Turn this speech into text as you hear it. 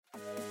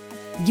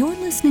You're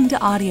listening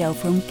to audio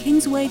from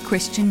Kingsway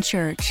Christian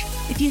Church.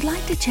 If you'd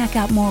like to check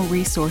out more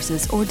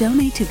resources or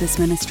donate to this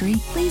ministry,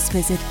 please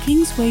visit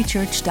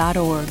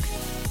kingswaychurch.org.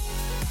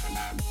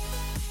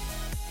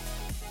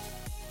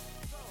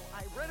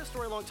 I read a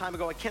story a long time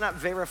ago. I cannot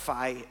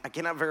verify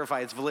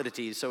its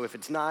validity. So if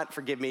it's not,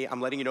 forgive me.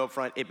 I'm letting you know up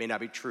front, it may not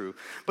be true.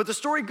 But the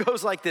story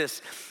goes like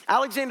this.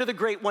 Alexander the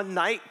Great one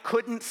night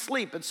couldn't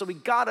sleep. And so he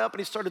got up and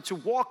he started to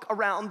walk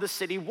around the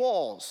city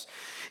walls.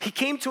 He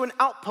came to an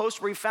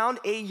outpost where he found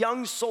a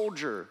young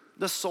soldier.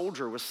 The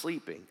soldier was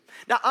sleeping.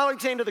 Now,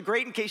 Alexander the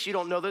Great, in case you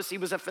don't know this, he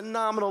was a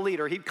phenomenal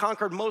leader. He'd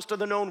conquered most of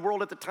the known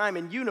world at the time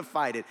and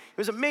unified it. It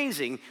was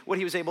amazing what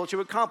he was able to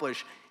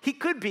accomplish. He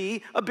could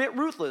be a bit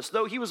ruthless,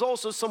 though he was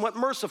also somewhat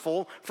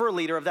merciful for a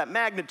leader of that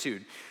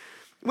magnitude.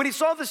 When he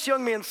saw this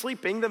young man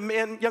sleeping,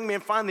 young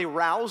man finally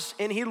roused,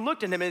 and he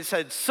looked at him and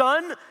said,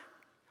 "Son,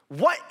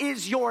 what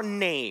is your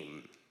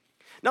name?"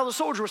 Now, the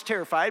soldier was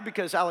terrified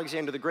because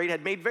Alexander the Great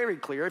had made very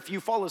clear, if you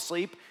fall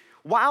asleep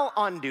while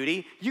on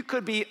duty, you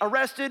could be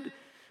arrested,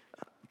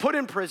 put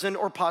in prison,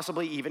 or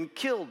possibly even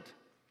killed.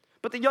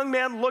 But the young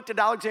man looked at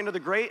Alexander the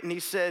Great and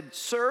he said,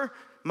 "Sir,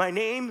 my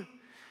name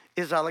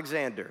is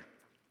Alexander."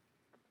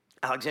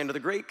 Alexander the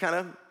Great kind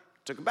of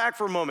took it back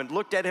for a moment,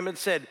 looked at him and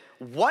said,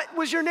 "What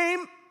was your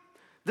name?"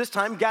 This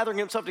time, gathering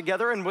himself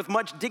together and with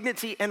much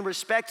dignity and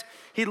respect,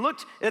 he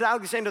looked at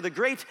Alexander the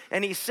Great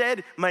and he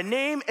said, "My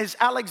name is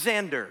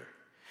Alexander."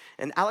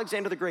 And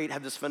Alexander the Great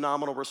had this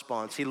phenomenal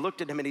response. He looked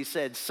at him and he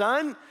said,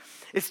 "Son,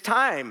 it's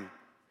time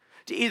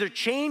to either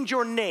change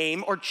your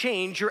name or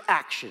change your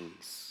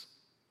actions."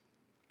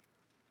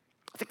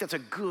 I think that's a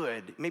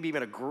good, maybe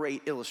even a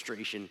great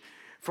illustration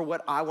for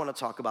what I want to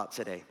talk about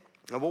today.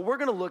 And what we're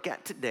going to look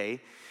at today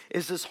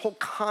is this whole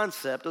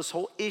concept, this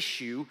whole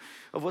issue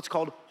of what's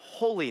called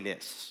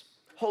holiness.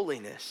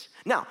 Holiness.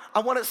 Now, I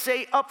want to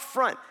say up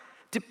front,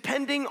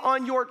 depending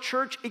on your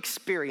church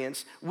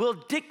experience, will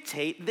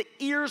dictate the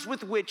ears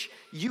with which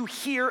you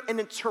hear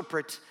and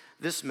interpret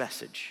this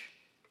message.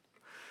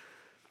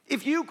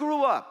 If you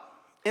grew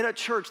up in a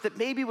church that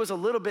maybe was a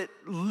little bit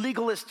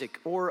legalistic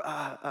or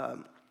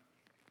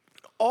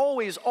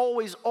always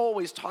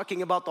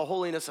talking about the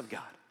holiness of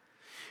God,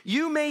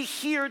 you may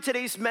hear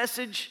today's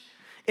message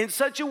in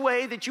such a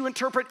way that you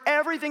interpret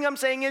everything I'm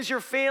saying as you're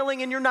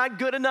failing and you're not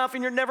good enough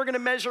and you're never going to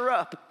measure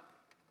up.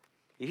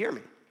 You hear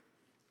me?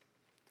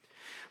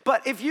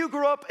 But if you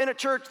grew up in a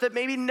church that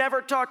maybe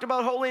never talked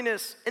about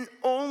holiness and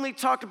only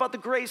talked about the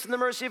grace and the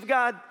mercy of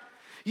God,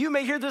 you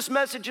may hear this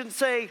message and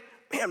say,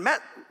 "Man,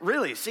 Matt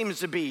really seems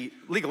to be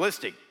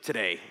legalistic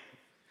today."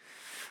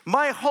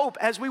 My hope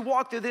as we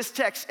walk through this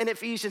text in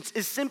Ephesians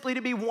is simply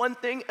to be one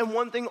thing and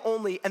one thing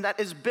only, and that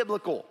is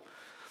biblical.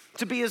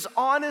 To be as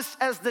honest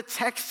as the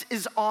text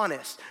is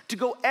honest. To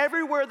go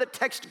everywhere the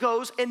text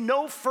goes and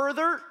no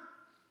further,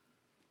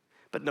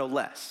 but no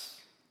less.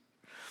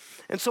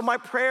 And so my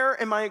prayer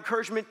and my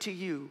encouragement to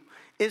you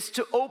is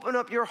to open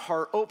up your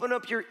heart, open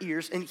up your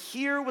ears, and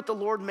hear what the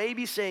Lord may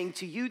be saying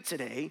to you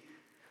today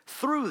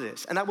through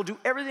this. And I will do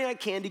everything I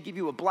can to give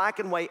you a black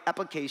and white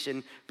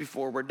application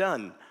before we're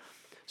done,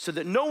 so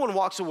that no one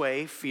walks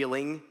away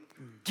feeling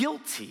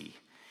guilty,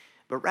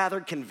 but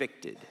rather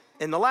convicted.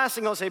 And the last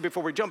thing I'll say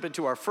before we jump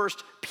into our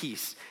first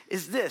piece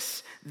is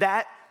this,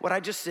 that what I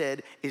just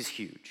said is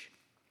huge.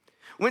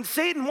 When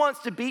Satan wants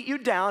to beat you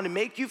down and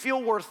make you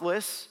feel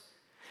worthless,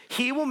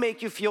 he will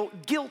make you feel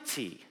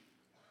guilty.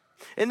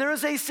 And there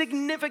is a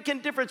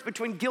significant difference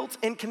between guilt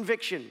and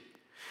conviction.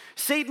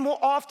 Satan will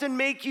often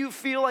make you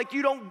feel like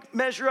you don't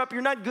measure up,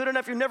 you're not good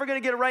enough, you're never gonna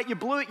get it right, you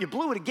blew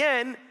it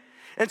again.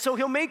 And so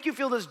he'll make you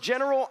feel this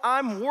general,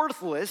 I'm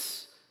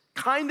worthless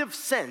kind of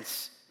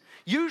sense.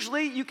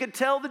 Usually you can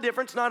tell the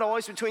difference, not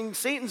always, between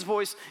Satan's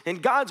voice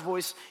and God's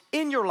voice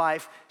in your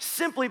life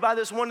simply by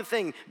this one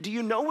thing. Do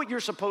you know what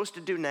you're supposed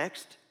to do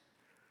next?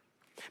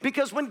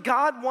 Because when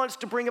God wants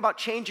to bring about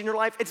change in your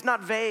life, it's not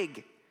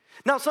vague.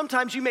 Now,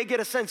 sometimes you may get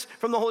a sense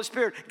from the Holy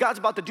Spirit, God's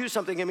about to do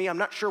something in me, I'm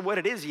not sure what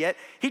it is yet.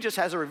 He just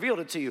hasn't revealed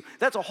it to you.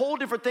 That's a whole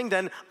different thing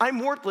than I'm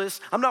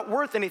worthless, I'm not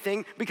worth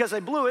anything because I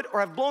blew it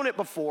or I've blown it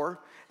before.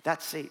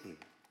 That's Satan.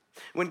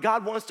 When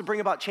God wants to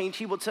bring about change,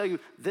 he will tell you,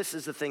 this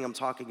is the thing I'm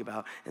talking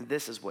about, and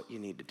this is what you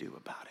need to do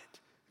about it.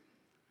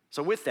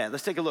 So with that,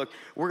 let's take a look.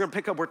 We're going to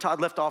pick up where Todd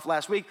left off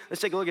last week.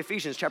 Let's take a look at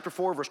Ephesians chapter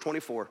 4, verse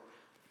 24.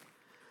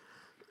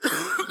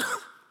 It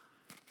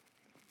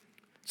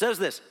says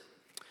this,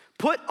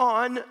 "Put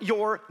on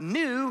your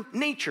new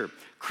nature,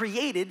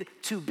 created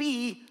to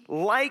be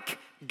like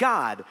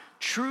God,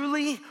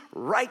 truly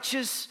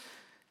righteous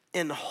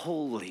and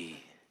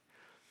holy."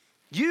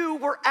 You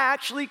were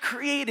actually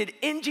created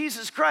in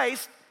Jesus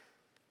Christ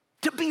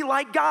to be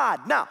like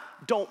God. Now,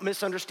 don't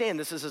misunderstand.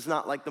 This is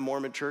not like the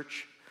Mormon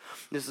church.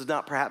 This is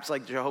not perhaps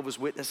like Jehovah's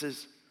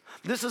Witnesses.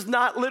 This is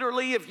not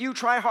literally if you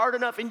try hard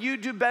enough and you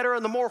do better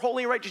and the more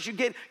holy and righteous you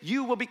get,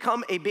 you will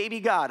become a baby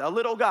God, a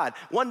little God.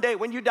 One day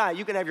when you die,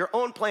 you can have your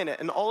own planet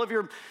and all of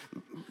your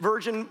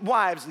virgin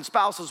wives and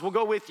spouses will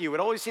go with you. It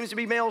always seems to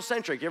be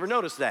male-centric. You ever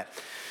notice that?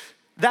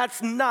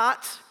 That's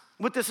not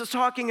what this is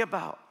talking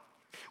about.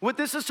 What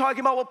this is talking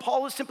about, what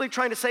Paul is simply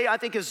trying to say, I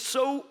think is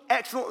so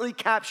excellently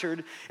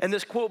captured in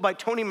this quote by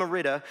Tony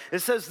Merida. It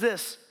says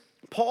this,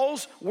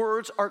 Paul's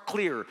words are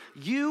clear.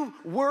 You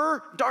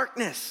were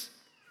darkness.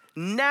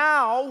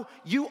 Now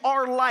you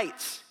are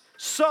lights.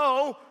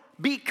 So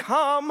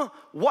become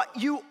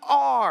what you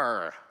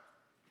are.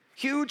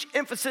 Huge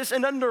emphasis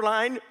and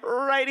underline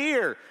right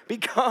here.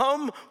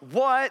 Become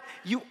what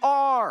you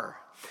are.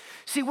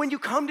 See, when you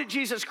come to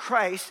Jesus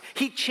Christ,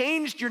 he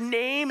changed your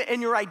name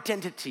and your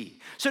identity.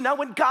 So now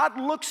when God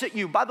looks at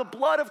you by the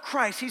blood of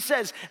Christ, he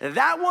says,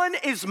 that one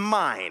is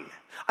mine.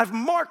 I've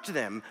marked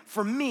them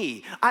for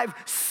me. I've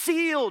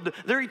sealed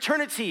their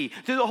eternity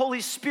through the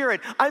Holy Spirit.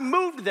 I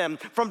moved them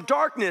from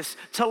darkness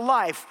to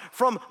life,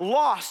 from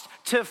lost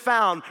to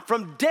found,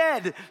 from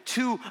dead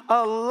to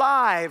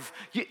alive.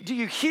 Do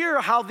you hear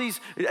how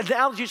these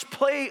analogies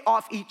play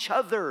off each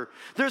other?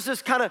 There's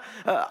this kind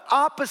of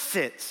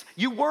opposites.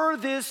 You were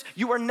this,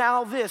 you are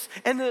now this.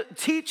 And the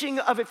teaching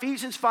of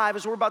Ephesians 5,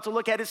 as we're about to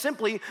look at, is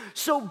simply,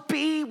 so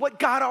be what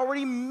God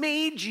already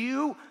made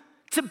you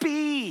to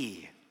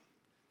be.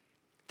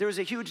 There is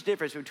a huge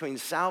difference between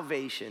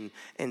salvation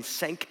and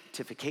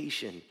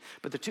sanctification,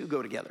 but the two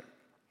go together.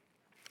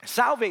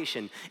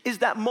 Salvation is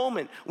that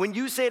moment when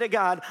you say to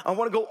God, I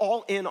want to go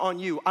all in on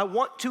you. I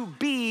want to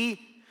be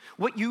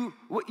what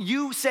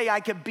you say I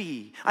could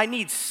be. I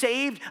need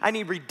saved. I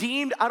need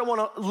redeemed. I don't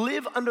want to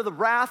live under the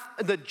wrath,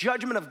 the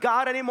judgment of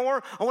God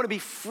anymore. I want to be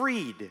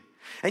freed.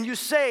 And you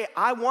say,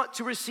 I want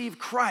to receive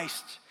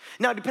Christ.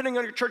 Now, depending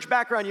on your church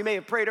background, you may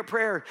have prayed a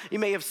prayer, you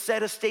may have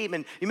said a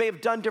statement, you may have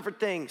done different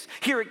things.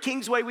 Here at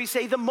Kingsway, we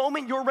say the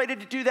moment you're ready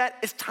to do that,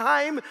 it's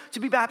time to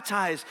be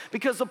baptized,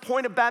 because the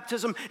point of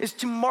baptism is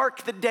to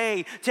mark the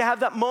day, to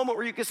have that moment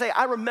where you can say,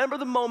 I remember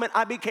the moment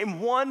I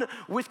became one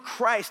with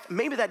Christ.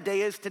 Maybe that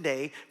day is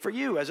today for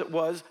you, as it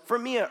was for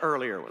Mia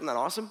earlier. Wasn't that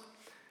awesome?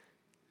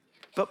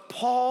 But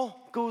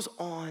Paul goes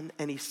on,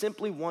 and he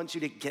simply wants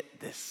you to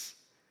get this.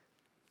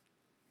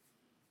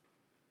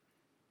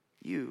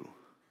 You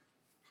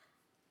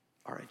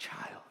are a child,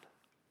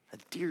 a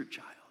dear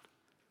child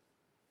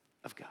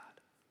of God.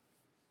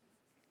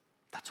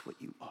 That's what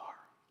you are.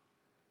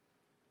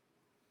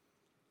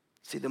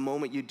 See, the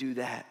moment you do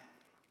that,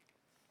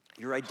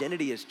 your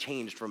identity has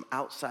changed from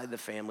outside the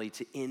family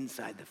to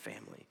inside the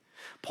family.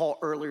 Paul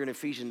earlier in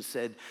Ephesians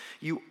said,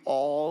 you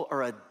all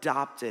are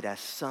adopted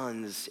as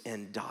sons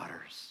and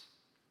daughters.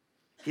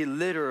 He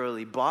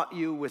literally bought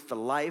you with the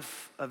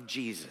life of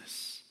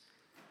Jesus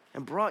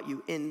and brought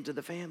you into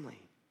the family.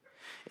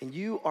 And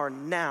you are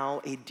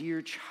now a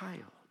dear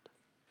child.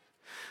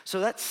 So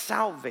that's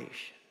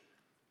salvation.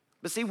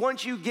 But see,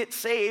 once you get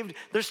saved,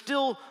 there's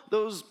still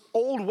those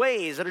old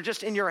ways that are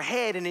just in your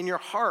head and in your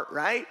heart,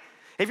 right?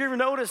 Have you ever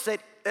noticed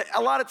that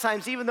a lot of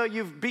times, even though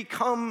you've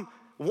become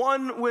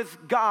one with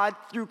God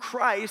through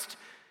Christ,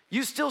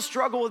 you still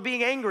struggle with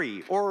being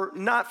angry or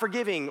not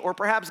forgiving or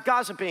perhaps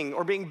gossiping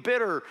or being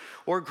bitter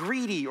or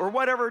greedy or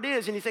whatever it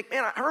is. And you think,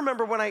 man, I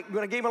remember when I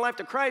gave my life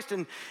to Christ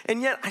and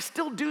yet I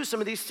still do some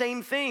of these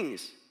same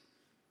things.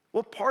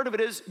 Well, part of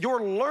it is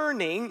you're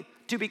learning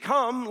to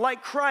become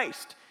like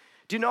Christ.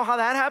 Do you know how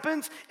that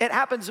happens? It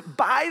happens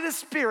by the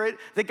Spirit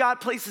that God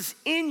places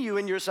in you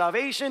in your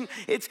salvation.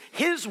 It's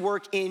his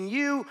work in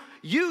you,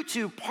 you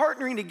two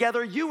partnering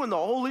together, you and the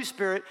Holy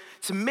Spirit,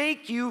 to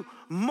make you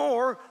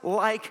more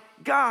like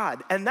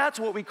God. And that's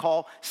what we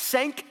call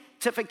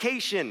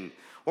sanctification.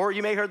 Or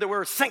you may have heard the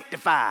word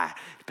sanctify,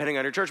 depending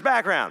on your church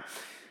background.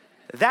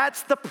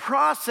 That's the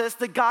process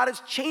that God is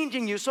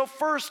changing you. So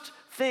first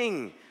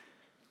thing,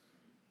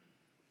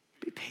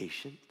 be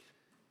patient.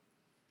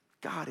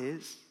 God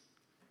is.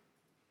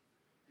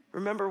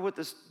 Remember what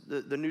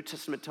the New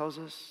Testament tells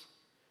us?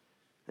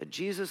 That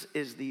Jesus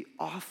is the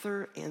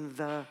author and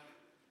the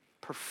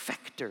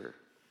perfecter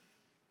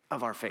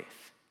of our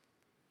faith.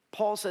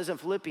 Paul says in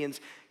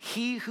Philippians,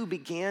 he who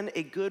began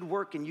a good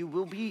work in you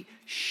will be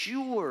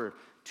sure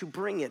to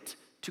bring it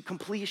to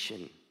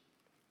completion.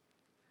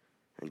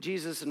 And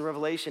Jesus in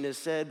Revelation has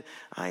said,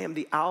 I am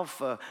the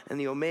Alpha and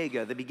the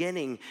Omega, the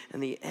beginning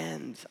and the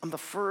end. I'm the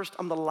first,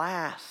 I'm the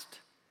last,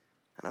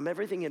 and I'm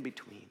everything in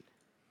between.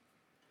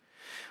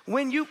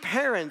 When you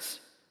parents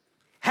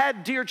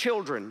had dear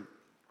children,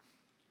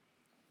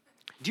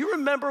 do you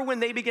remember when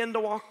they began to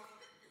walk?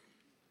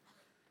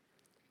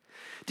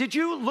 Did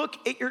you look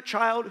at your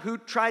child who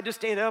tried to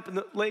stand up and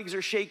the legs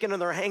are shaking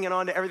and they're hanging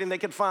on to everything they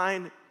could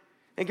find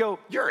and go,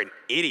 you're an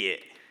idiot.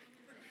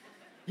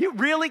 You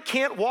really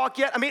can't walk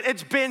yet? I mean,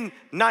 it's been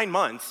 9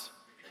 months.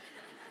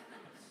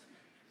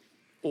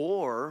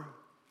 Or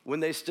when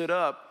they stood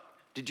up,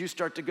 did you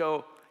start to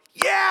go,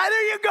 yeah,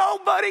 there you go,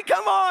 buddy,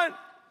 come on.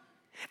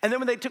 And then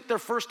when they took their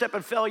first step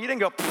and fell, you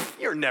didn't go,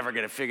 you're never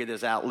gonna figure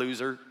this out,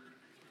 loser.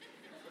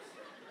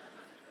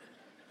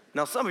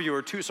 Now, some of you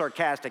are too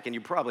sarcastic and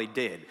you probably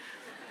did,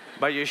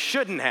 but you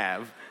shouldn't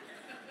have.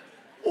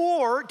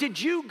 Or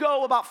did you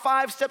go about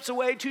 5 steps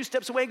away, 2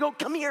 steps away, and go,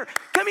 come here,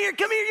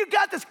 you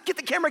got this, get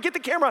the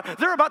camera,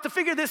 they're about to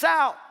figure this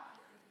out.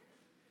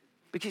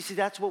 Because see,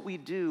 that's what we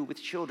do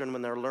with children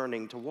when they're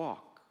learning to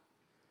walk.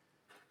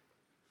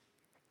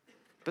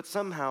 But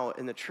somehow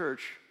in the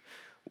church,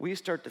 we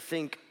start to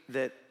think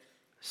that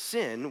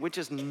sin, which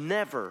is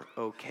never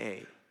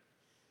okay,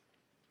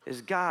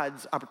 is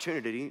God's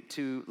opportunity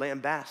to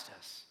lambast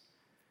us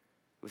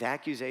with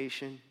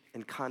accusation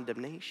and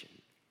condemnation.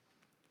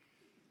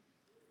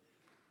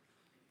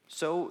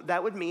 So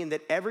that would mean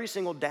that every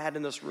single dad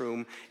in this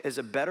room is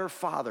a better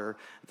father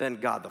than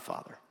God the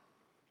Father.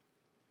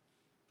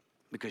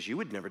 Because you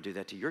would never do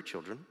that to your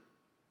children.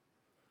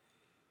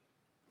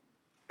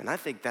 And I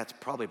think that's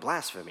probably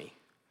blasphemy.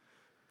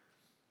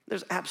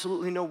 There's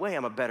absolutely no way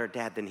I'm a better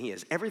dad than he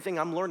is. Everything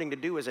I'm learning to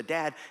do as a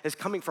dad is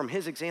coming from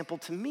his example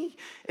to me.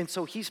 And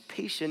so he's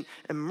patient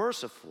and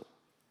merciful,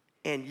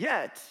 and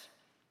yet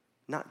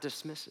not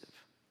dismissive.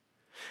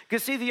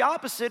 Because see, the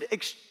opposite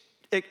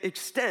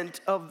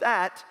extent of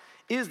that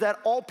is that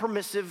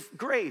all-permissive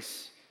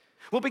grace.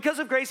 Well, because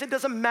of grace, it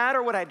doesn't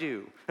matter what I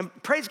do. And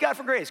praise God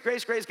for grace.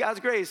 Grace, God's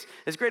grace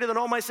is greater than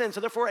all my sins.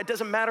 So therefore, it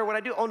doesn't matter what I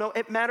do. Oh no,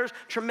 it matters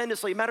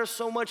tremendously. It matters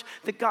so much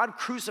that God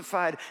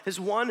crucified his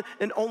one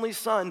and only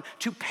son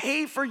to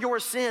pay for your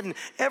sin.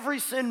 Every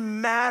sin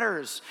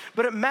matters,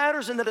 but it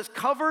matters in that it's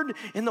covered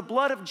in the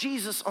blood of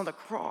Jesus on the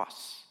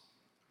cross.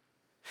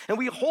 And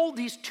we hold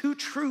these two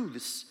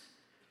truths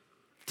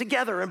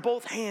together in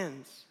both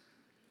hands.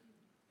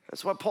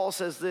 That's why Paul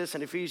says this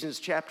in Ephesians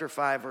chapter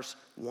 5, verse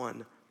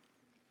 1.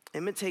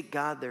 Imitate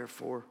God,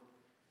 therefore,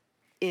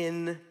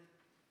 in,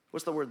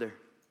 what's the word there?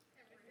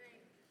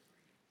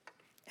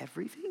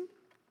 Everything?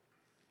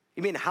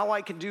 You mean how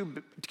I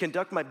can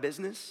conduct my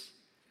business?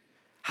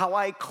 How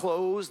I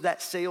close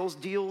that sales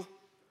deal?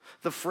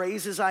 The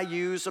phrases I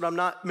use so that I'm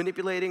not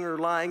manipulating or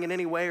lying in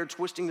any way or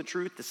twisting the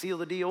truth to seal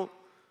the deal?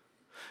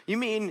 You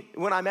mean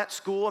when I'm at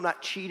school, I'm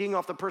not cheating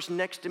off the person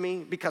next to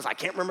me because I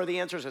can't remember the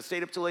answers, I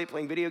stayed up too late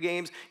playing video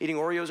games, eating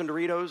Oreos and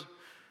Doritos?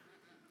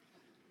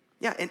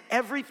 Yeah, and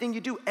everything you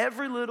do,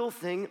 every little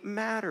thing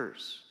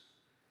matters.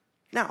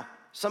 Now,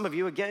 some of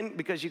you, again,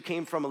 because you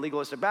came from a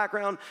legalistic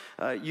background,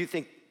 you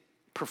think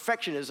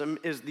perfectionism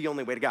is the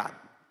only way to God.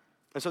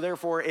 And so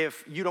therefore,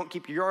 if you don't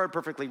keep your yard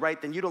perfectly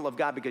right, then you don't love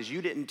God because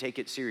you didn't take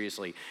it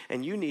seriously.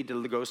 And you need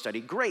to go study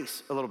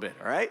grace a little bit,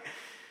 all right?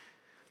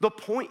 The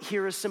point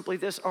here is simply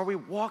this: are we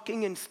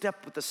walking in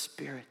step with the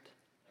Spirit?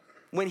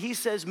 When he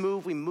says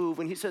move, we move.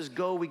 When he says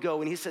go, we go.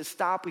 When he says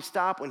stop, we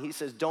stop. When he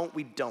says don't,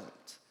 we don't.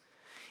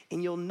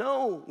 And you'll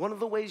know, one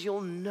of the ways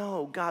you'll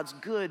know God's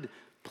good,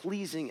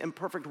 pleasing, and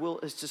perfect will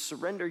is to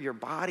surrender your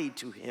body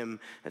to him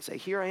and say,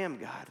 here I am,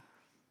 God.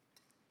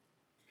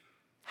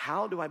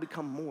 How do I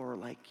become more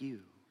like you?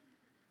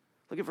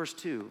 Look at verse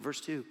 2.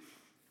 Verse 2.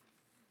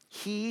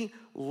 He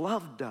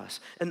loved us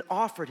and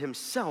offered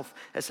himself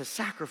as a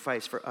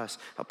sacrifice for us,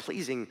 a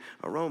pleasing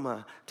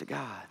aroma to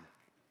God.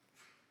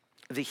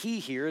 The he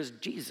here is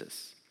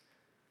Jesus.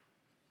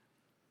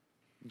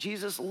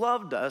 Jesus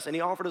loved us, and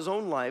he offered his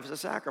own life as a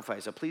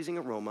sacrifice, a pleasing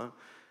aroma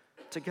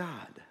to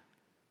God.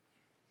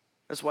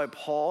 That's why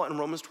Paul in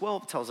Romans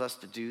 12 tells us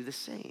to do the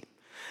same.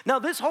 Now,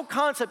 this whole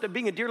concept of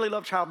being a dearly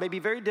loved child may be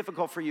very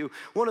difficult for you.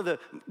 One of the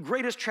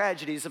greatest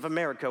tragedies of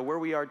America, where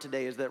we are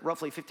today, is that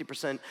roughly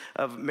 50%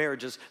 of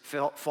marriages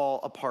fall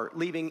apart,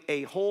 leaving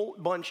a whole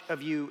bunch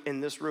of you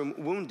in this room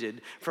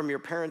wounded from your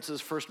parents'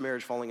 first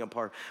marriage falling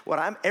apart.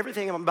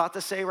 Everything I'm about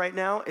to say right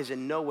now is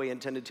in no way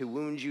intended to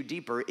wound you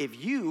deeper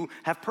if you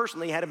have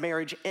personally had a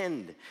marriage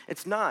end.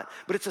 It's not,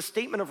 but it's a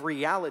statement of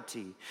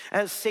reality.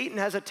 As Satan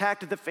has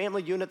attacked the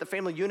family unit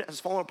has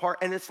fallen apart,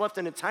 and it's left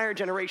an entire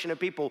generation of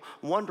people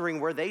wondering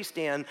where they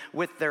stand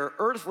with their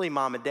earthly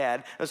mom and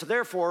dad. And so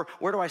therefore,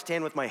 where do I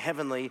stand with my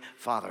heavenly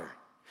Father,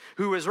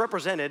 who is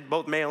represented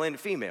both male and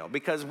female,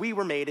 because we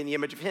were made in the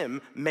image of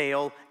him,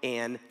 male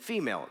and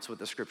female. It's what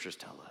the scriptures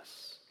tell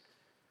us.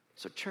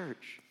 So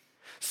church,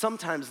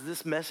 sometimes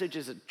this message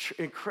is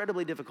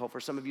incredibly difficult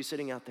for some of you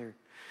sitting out there,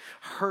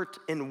 hurt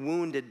and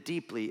wounded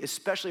deeply,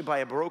 especially by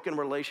a broken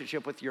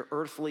relationship with your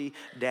earthly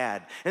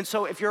dad. And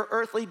so if your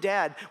earthly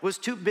dad was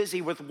too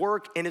busy with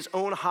work and his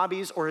own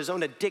hobbies or his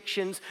own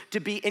addictions to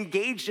be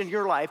engaged in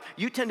your life,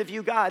 you tend to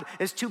view God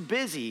as too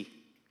busy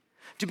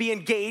to be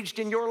engaged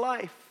in your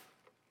life.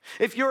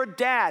 If your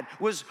dad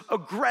was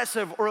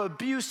aggressive or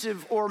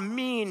abusive or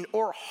mean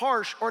or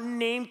harsh or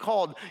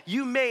name-called,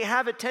 you may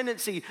have a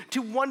tendency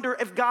to wonder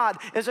if God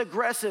is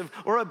aggressive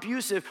or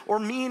abusive or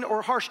mean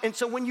or harsh. And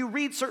so when you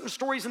read certain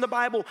stories in the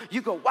Bible,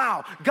 you go,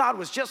 wow, God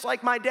was just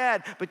like my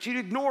dad, but you'd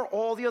ignore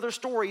all the other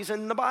stories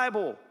in the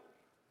Bible.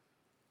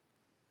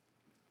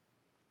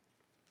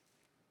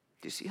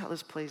 Do you see how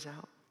this plays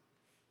out?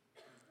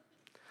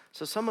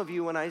 So some of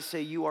you, when I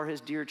say you are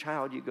his dear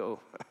child, you go,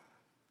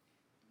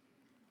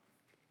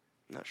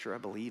 I'm not sure I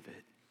believe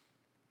it.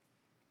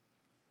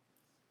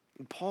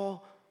 And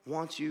Paul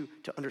wants you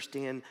to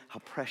understand how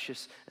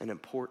precious and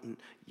important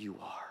you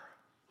are.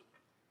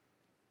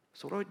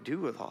 So what do I do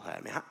with all that?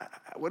 I mean,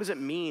 what does it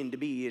mean to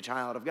be a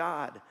child of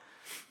God?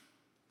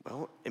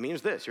 Well, it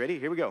means this. You ready?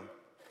 Here we go.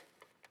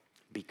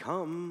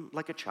 Become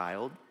like a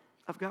child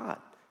of God.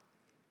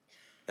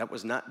 That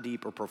was not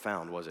deep or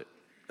profound, was it?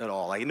 At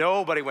all. Like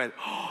nobody went,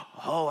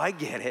 oh, I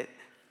get it.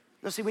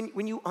 No, see,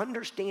 when you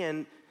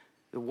understand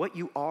what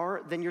you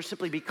are, then you're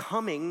simply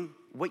becoming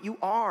what you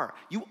are.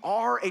 You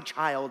are a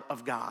child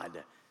of God.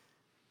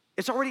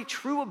 It's already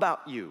true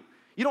about you.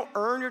 You don't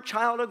earn your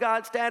child of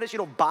God status. You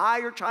don't buy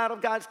your child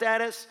of God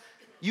status.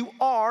 You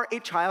are a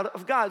child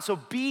of God. So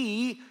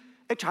be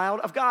a child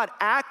of God.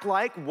 Act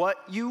like what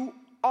you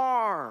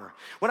are.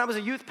 When I was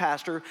a youth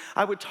pastor,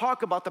 I would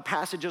talk about the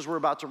passages we're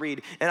about to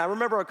read. And I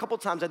remember a couple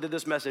times I did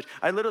this message.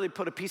 I literally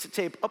put a piece of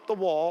tape up the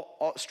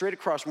wall, straight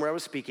across from where I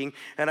was speaking,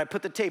 and I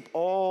put the tape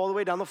all the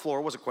way down the floor.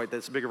 It wasn't quite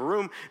this big of a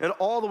room, and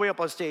all the way up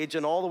on stage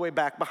and all the way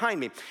back behind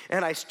me.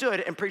 And I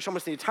stood and preached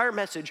almost the entire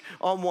message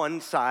on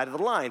one side of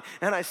the line.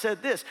 And I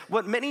said this,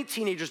 what many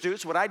teenagers do,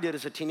 it's what I did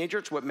as a teenager,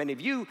 it's what many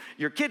of you,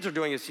 your kids are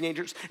doing as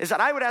teenagers, is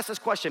that I would ask this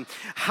question,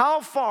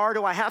 how far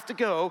do I have to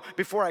go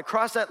before I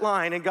cross that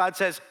line? And God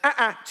says,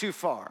 too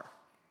far.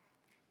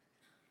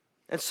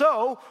 And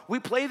so we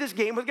play this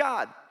game with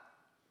God.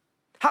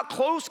 How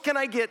close can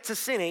I get to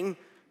sinning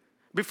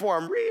before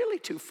I'm really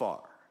too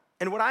far?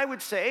 And what I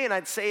would say, and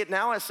I'd say it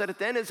now, I said it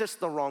then, is it's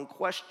the wrong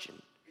question.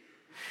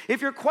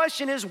 If your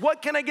question is,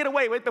 what can I get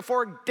away with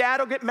before Dad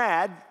will get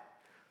mad?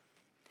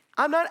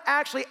 I'm not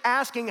actually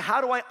asking,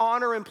 how do I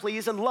honor and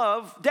please and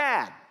love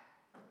Dad?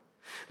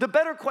 The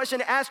better question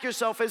to ask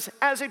yourself is,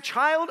 as a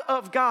child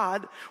of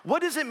God,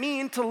 what does it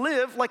mean to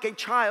live like a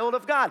child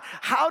of God?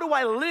 How do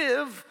I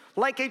live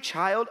like a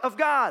child of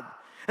God?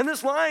 And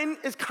this line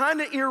is kind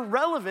of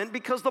irrelevant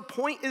because the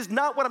point is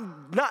not what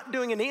I'm not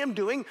doing and am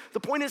doing. The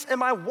point is,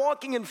 am I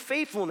walking in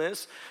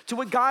faithfulness to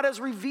what God has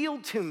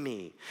revealed to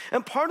me?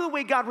 And part of the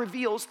way God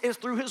reveals is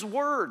through his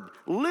word.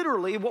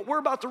 Literally, what we're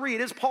about to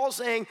read is Paul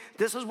saying,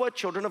 this is what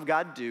children of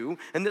God do,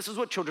 and this is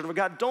what children of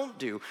God don't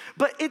do.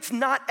 But it's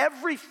not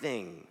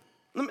everything.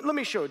 Let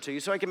me show it to you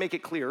so I can make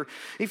it clear.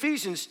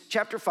 Ephesians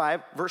chapter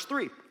 5, verse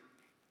 3.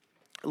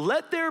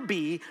 Let there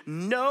be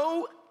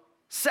no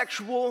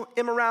sexual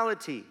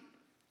immorality,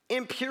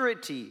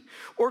 impurity,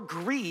 or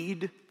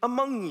greed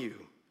among you.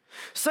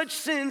 Such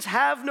sins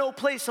have no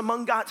place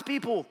among God's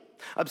people.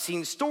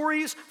 Obscene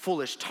stories,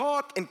 foolish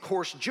talk, and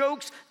coarse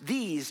jokes,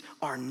 these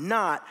are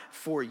not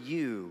for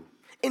you.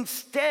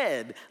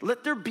 Instead,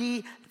 let there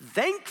be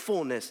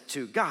thankfulness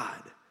to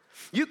God.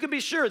 You can be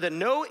sure that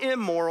no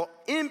immoral,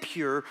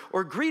 impure,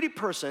 or greedy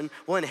person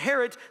will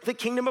inherit the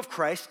kingdom of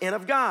Christ and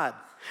of God.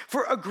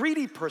 For a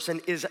greedy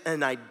person is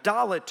an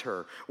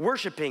idolater,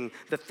 worshiping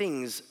the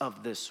things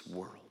of this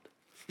world.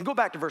 And go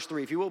back to verse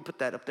 3, if you will, put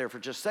that up there for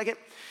just a second.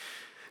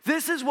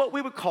 This is what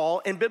we would call,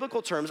 in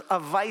biblical terms, a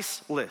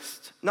vice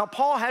list. Now,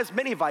 Paul has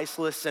many vice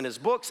lists in his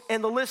books,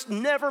 and the lists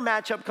never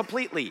match up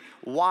completely.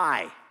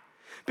 Why?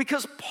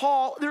 Because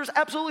Paul, there's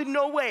absolutely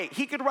no way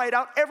he could write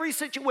out every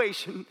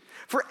situation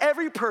for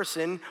every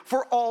person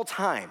for all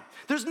time.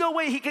 There's no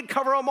way he could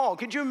cover them all.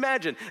 Could you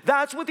imagine?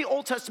 That's what the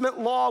Old Testament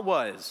law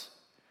was.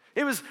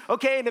 It was,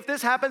 okay, and if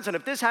this happens, and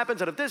if this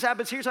happens, and if this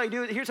happens, here's how you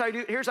do it, here's how you do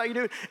it, here's how you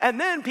do it. And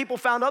then people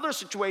found other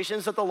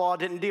situations that the law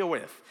didn't deal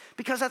with.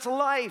 Because that's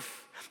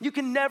life. You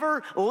can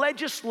never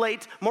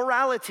legislate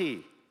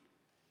morality.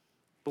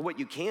 But what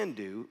you can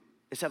do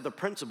is have the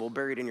principle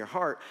buried in your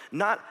heart,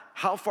 not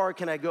how far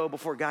can I go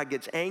before God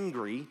gets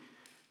angry,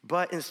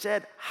 but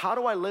instead, how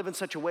do I live in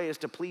such a way as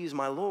to please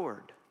my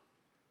Lord?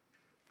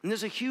 And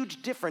there's a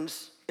huge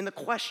difference in the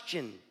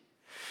question.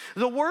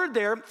 The word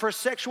there for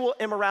sexual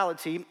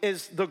immorality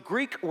is the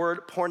Greek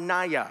word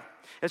porneia.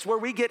 It's where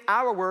we get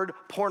our word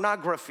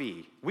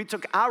pornography. We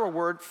took our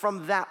word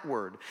from that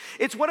word.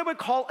 It's what I would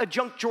call a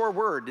junk drawer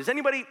word. Does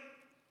anybody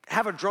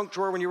have a junk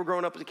drawer when you were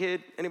growing up as a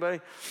kid? Anybody?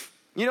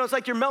 You know, it's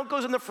like your milk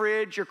goes in the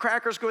fridge, your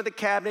crackers go in the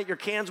cabinet, your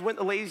cans went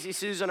in the Lazy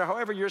Susan, or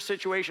however your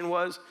situation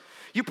was.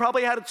 You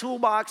probably had a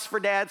toolbox for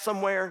Dad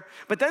somewhere.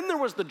 But then there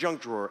was the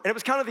junk drawer. And it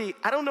was kind of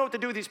I don't know what to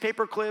do with these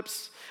paper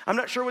clips. I'm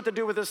not sure what to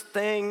do with this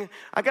thing.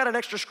 I got an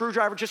extra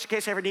screwdriver just in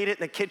case I ever need it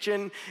in the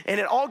kitchen. And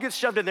it all gets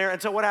shoved in there.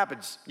 And so what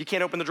happens? You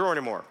can't open the drawer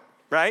anymore,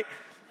 right?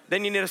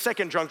 Then you need a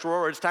second junk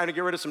drawer, or it's time to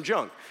get rid of some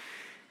junk.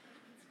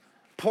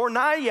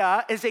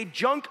 Porneia is a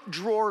junk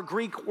drawer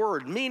Greek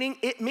word, meaning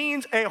it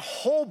means a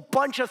whole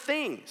bunch of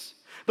things.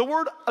 The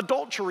word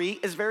adultery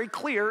is very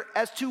clear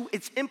as to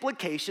its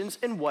implications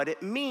and what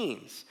it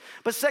means.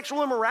 But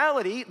sexual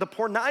immorality, the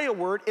porneia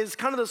word, is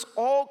kind of this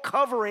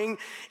all-covering,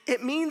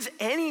 it means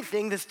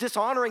anything that's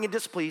dishonoring and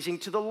displeasing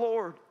to the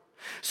Lord.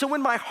 So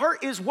when my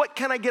heart is, what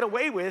can I get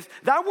away with,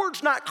 that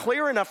word's not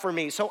clear enough for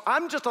me, so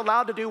I'm just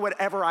allowed to do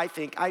whatever I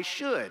think I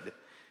should.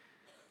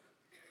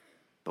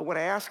 But when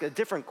I ask a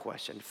different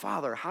question,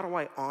 Father, how do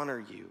I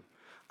honor you?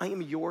 I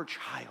am your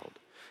child.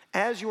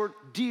 As your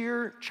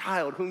dear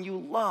child whom you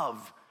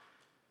love,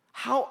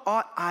 how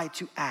ought I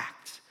to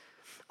act?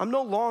 I'm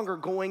no longer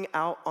going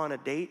out on a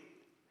date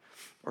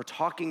or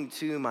talking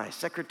to my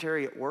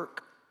secretary at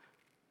work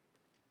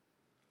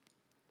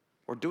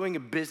or doing a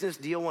business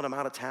deal when I'm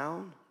out of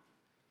town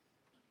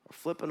or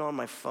flipping on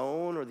my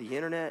phone or the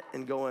internet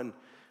and going,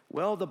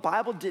 well, the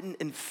Bible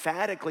didn't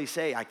emphatically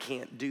say I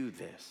can't do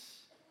this.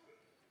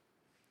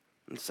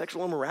 In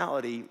sexual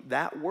immorality,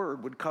 that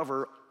word would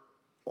cover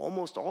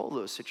almost all of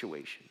those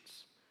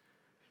situations.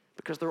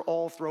 because they're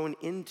all thrown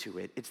into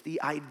it. It's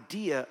the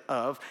idea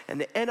of,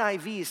 and the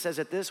NIV says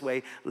it this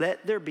way,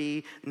 let there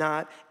be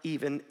not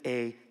even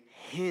a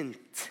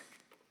hint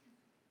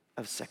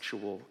of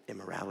sexual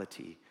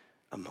immorality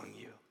among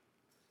you.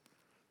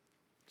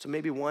 So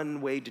maybe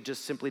one way to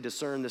just simply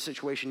discern the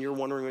situation you're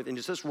wondering with, and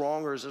is this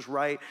wrong or is this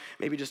right?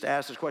 Maybe just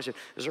ask this question,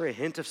 is there a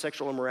hint of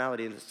sexual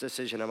immorality in this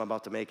decision I'm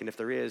about to make? And if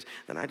there is,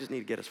 then I just need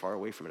to get as far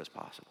away from it as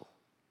possible.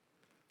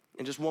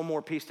 And just one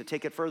more piece to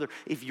take it further.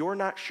 If you're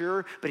not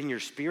sure, but in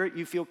your spirit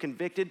you feel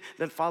convicted,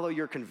 then follow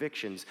your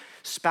convictions.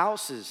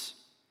 Spouses,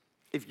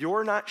 if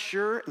you're not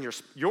sure, and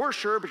you're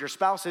sure, but your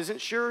spouse isn't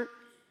sure,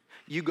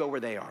 you go where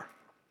they are.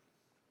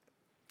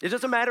 It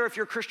doesn't matter if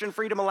your Christian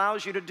freedom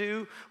allows you to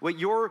do what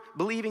you're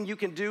believing you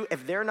can do.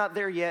 If they're not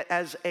there yet,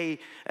 as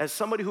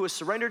somebody who has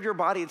surrendered your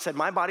body and said,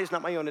 my body is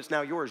not my own, it's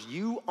now yours,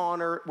 you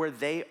honor where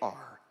they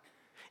are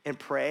and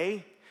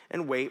pray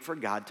and wait for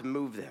God to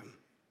move them.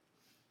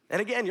 And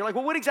again, you're like,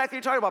 well, what exactly are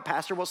you talking about,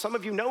 Pastor? Well, some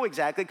of you know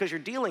exactly because you're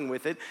dealing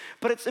with it,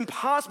 but it's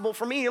impossible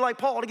for me, like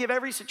Paul, to give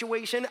every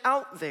situation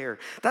out there.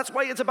 That's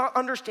why it's about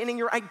understanding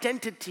your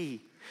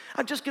identity.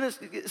 I'm just going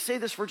to say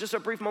this for just a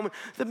brief moment.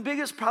 The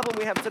biggest problem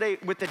we have today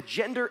with the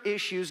gender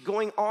issues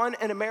going on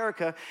in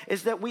America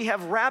is that we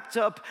have wrapped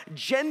up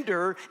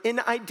gender in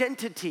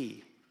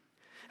identity.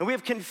 And we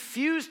have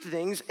confused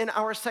things in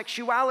our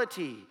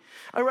sexuality.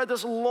 I read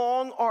this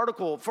long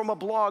article from a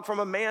blog from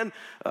a man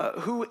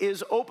who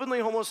is openly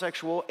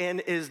homosexual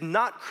and is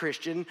not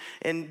Christian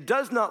and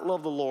does not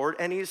love the Lord.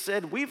 And he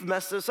said, we've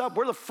messed this up.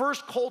 We're the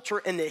first culture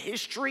in the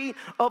history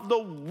of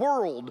the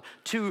world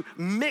to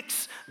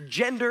mix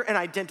gender and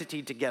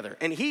identity together.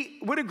 And he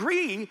would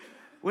agree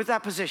with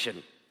that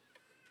position.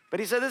 But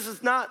he said, this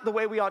is not the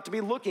way we ought to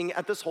be looking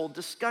at this whole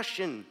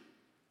discussion.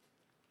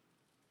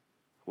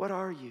 What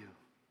are you?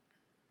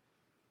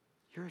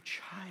 You're a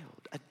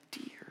child, a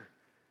dear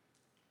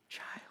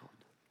child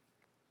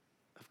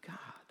of God.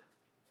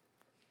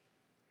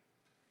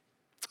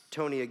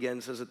 Tony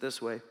again says it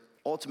this way.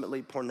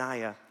 Ultimately,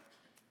 porneia,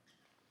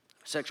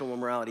 sexual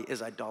immorality,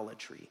 is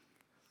idolatry.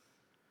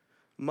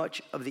 Much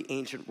of the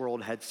ancient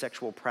world had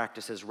sexual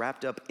practices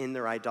wrapped up in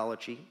their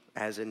idolatry,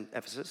 as in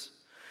Ephesus.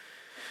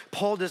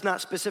 Paul does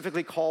not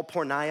specifically call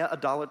porneia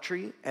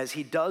idolatry, as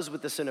he does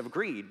with the sin of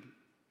greed.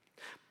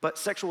 But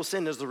sexual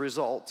sin is the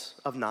result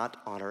of not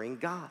honoring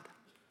God.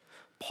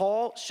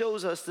 Paul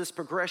shows us this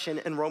progression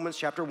in Romans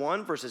chapter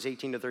 1, verses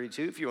 18 to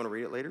 32, if you want to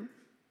read it later.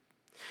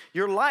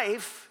 Your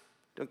life,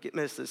 don't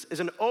miss this, is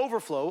an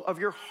overflow of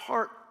your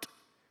heart.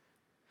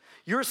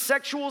 Your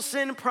sexual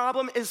sin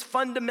problem is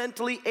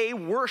fundamentally a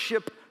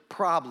worship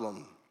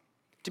problem.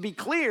 To be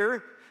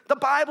clear, the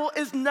Bible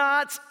is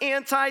not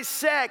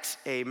anti-sex,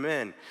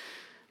 amen.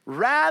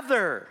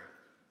 Rather,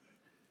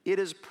 it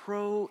is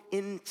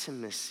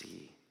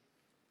pro-intimacy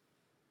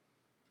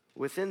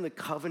within the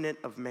covenant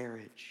of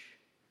marriage.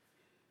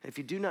 If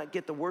you do not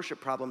get the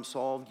worship problem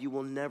solved, you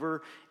will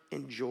never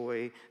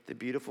enjoy the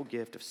beautiful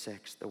gift of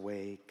sex the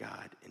way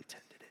God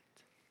intended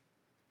it.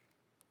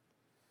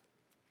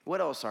 What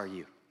else are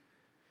you?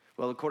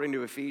 Well, according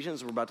to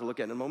Ephesians, we're about to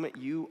look at in a moment,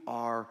 you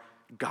are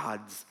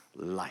God's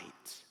light.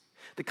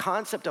 The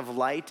concept of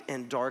light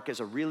and dark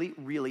is a really,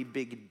 really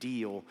big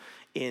deal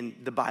in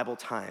the Bible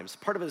times.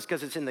 Part of it is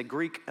because it's in the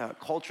Greek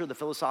culture, the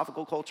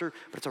philosophical culture,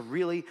 but it's a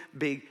really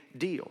big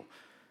deal.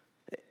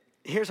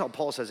 Here's how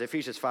Paul says,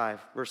 Ephesians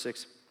 5, verse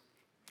 6.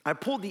 I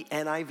pulled the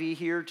NIV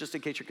here just in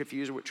case you're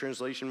confused what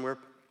translation we're.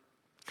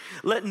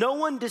 Let no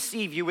one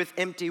deceive you with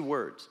empty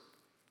words.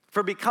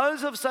 For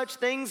because of such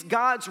things,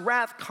 God's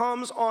wrath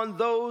comes on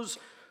those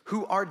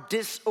who are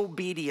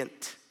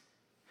disobedient.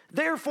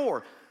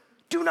 Therefore,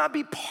 do not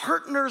be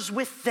partners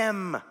with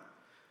them.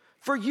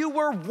 For you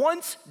were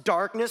once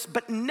darkness,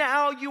 but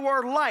now you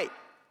are light.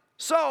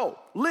 So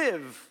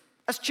live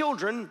as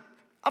children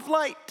of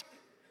light.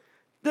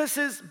 This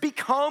is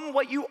become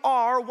what you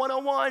are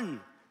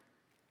 101.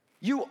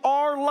 You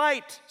are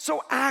light,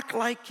 so act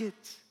like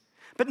it.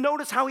 But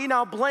notice how he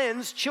now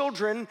blends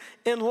children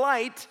and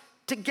light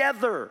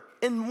together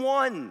in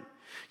one.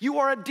 You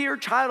are a dear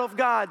child of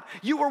God.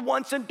 You were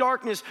once in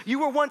darkness. You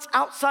were once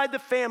outside the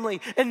family.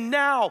 And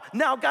now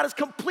God has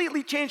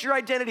completely changed your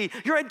identity.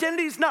 Your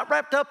identity is not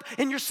wrapped up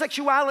in your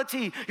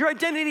sexuality. Your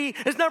identity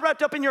is not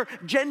wrapped up in your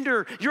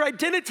gender. Your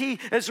identity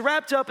is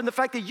wrapped up in the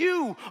fact that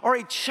you are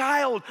a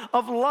child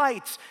of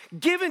light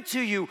given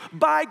to you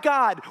by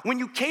God when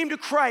you came to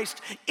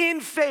Christ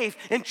in faith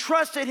and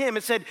trusted him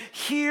and said,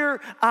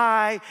 here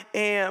I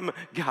am,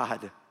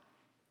 God.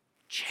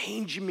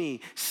 Change me,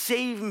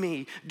 save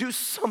me, do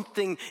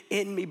something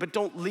in me, but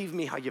don't leave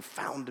me how you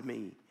found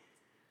me.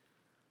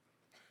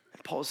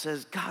 And Paul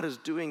says, God is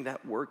doing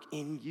that work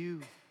in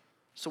you.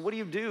 So what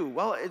do?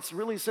 Well, it's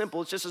really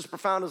simple. It's just as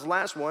profound as the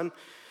last one.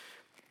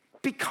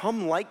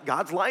 Become like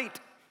God's light.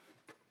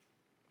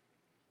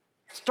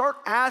 Start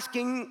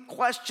asking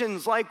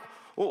questions like,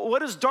 well,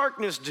 what does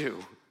darkness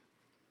do?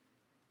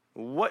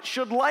 What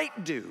should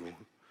light do?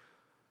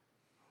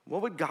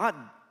 What would God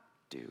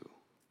do?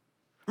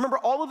 Remember,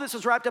 all of this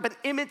is wrapped up in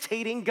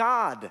imitating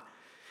God.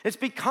 It's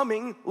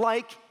becoming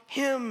like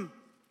him.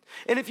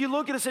 And if you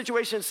look at a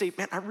situation and say,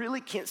 man, I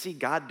really can't see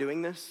God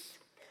doing this,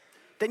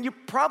 then you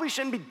probably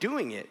shouldn't be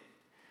doing it.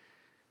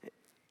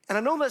 And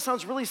I know that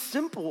sounds really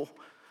simple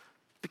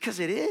because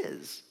it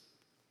is.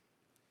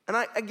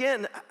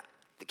 And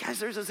guys,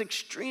 there's this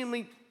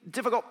extremely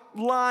difficult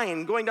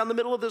line going down the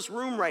middle of this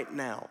room right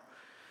now.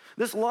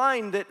 This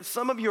line that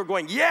some of you are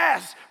going,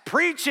 yes,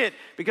 preach it,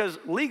 because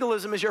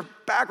legalism is your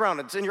background.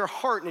 It's in your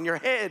heart and in your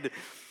head.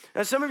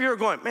 And some of you are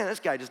going, man, this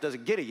guy just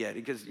doesn't get it yet,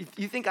 because if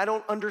you think I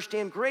don't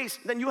understand grace,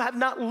 then you have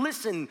not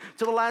listened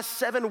to the last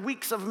 7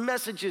 weeks of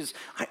messages.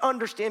 I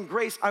understand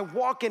grace. I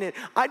walk in it.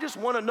 I just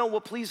want to know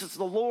what pleases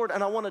the Lord,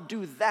 and I want to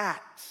do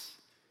that.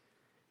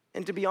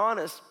 And to be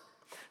honest,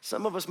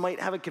 some of us might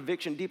have a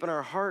conviction deep in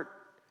our heart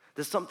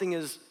that something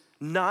is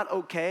not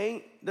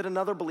okay, that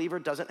another believer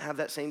doesn't have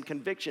that same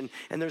conviction.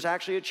 And there's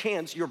actually a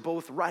chance you're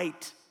both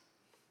right.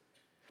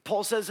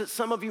 Paul says that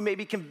some of you may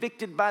be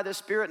convicted by the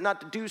Spirit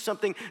not to do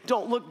something.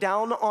 Don't look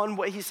down on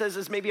what he says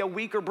is maybe a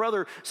weaker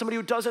brother, somebody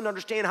who doesn't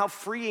understand how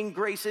freeing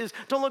grace is.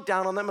 Don't look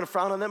down on them and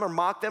frown on them or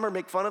mock them or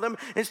make fun of them.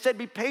 Instead,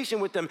 be patient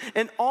with them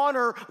and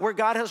honor where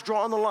God has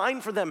drawn the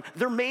line for them.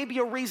 There may be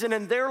a reason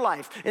in their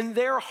life, in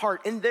their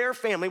heart, in their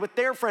family, with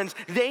their friends.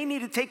 They need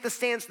to take the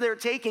stance they're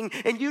taking,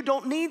 and you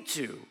don't need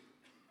to.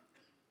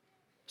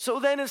 So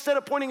then, instead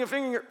of pointing a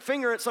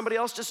finger at somebody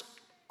else, just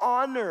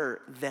honor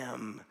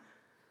them.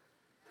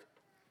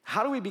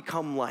 How do we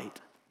become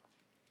light?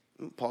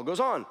 Paul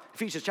goes on.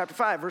 Ephesians chapter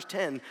 5, verse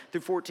 10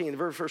 through 14, the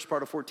very first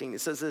part of 14. It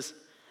says this: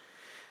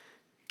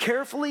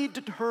 carefully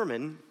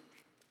determine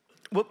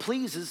what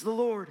pleases the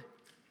Lord.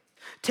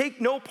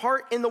 Take no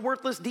part in the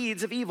worthless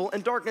deeds of evil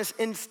and darkness.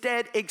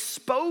 Instead,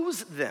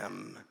 expose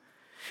them.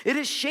 It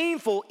is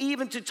shameful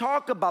even to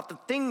talk about the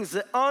things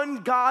that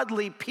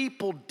ungodly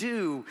people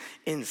do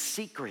in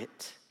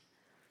secret.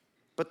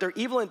 But their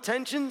evil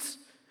intentions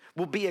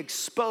will be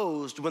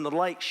exposed when the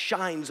light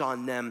shines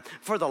on them,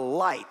 for the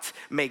light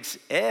makes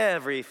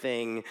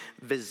everything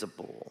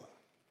visible.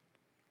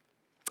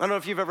 I don't know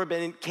if you've ever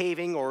been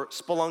caving or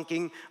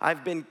spelunking.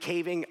 I've been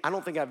caving. I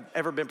don't think I've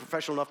ever been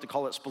professional enough to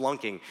call it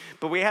spelunking.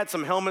 But we had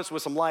some helmets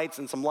with some lights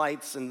and some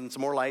lights and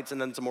some more lights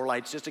and then some more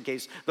lights just in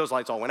case those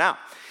lights all went out.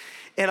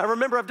 And I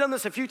remember I've done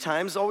this a few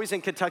times, always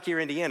in Kentucky or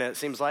Indiana, it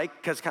seems like,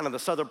 because kind of the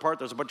southern part,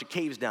 there's a bunch of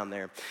caves down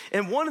there.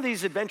 And one of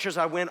these adventures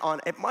I went on,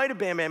 it might have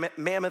been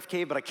Mammoth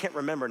Cave, but I can't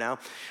remember now.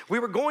 We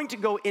were going to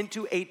go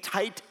into a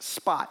tight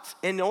spot.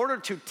 In order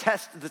to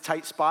test the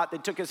tight spot, they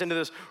took us into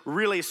this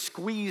really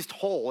squeezed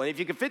hole. And if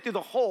you could fit through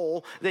the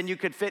hole, then you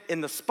could fit in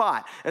the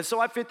spot. And so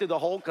I fit through the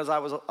hole because I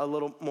was a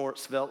little more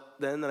svelte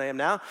then than I am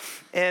now.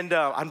 And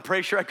I'm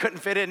pretty sure I couldn't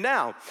fit in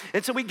now.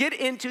 And so we get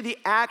into the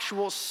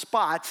actual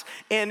spots,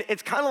 and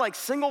it's kind of like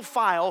single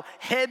file,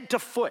 head to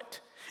foot.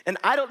 And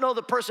I don't know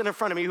the person in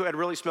front of me who had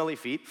really smelly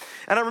feet.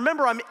 And I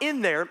remember I'm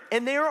in there,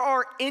 and there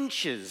are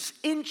inches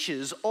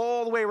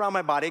all the way around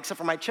my body, except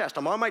for my chest.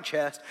 I'm on my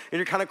chest, and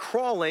you're kind of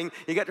crawling.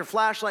 You got your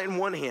flashlight in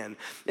one hand.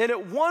 And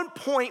at one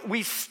point,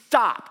 we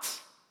stopped.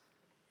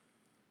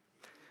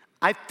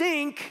 I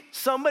think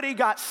somebody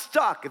got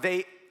stuck.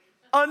 They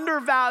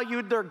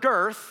undervalued their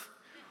girth.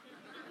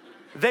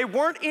 They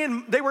were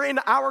in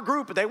our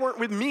group, but they weren't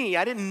with me.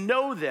 I didn't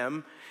know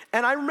them.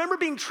 And I remember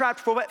being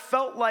trapped for what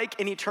felt like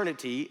an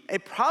eternity.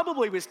 It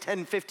probably was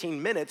 10, 15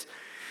 minutes.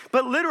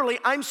 But literally,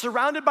 I'm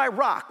surrounded by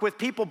rock with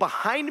people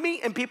behind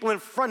me and people in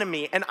front of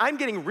me. And I'm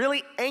getting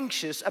really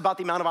anxious about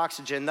the amount of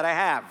oxygen that I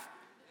have.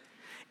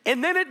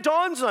 And then it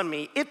dawns on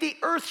me, if the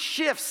earth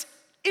shifts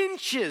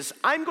inches,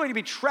 I'm going to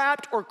be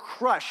trapped or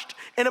crushed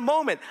in a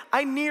moment.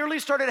 I nearly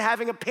started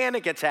having a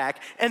panic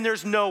attack, and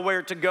there's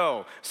nowhere to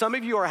go. Some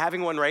of you are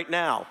having one right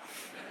now.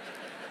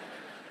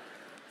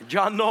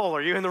 John Knoll,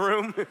 are you in the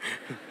room?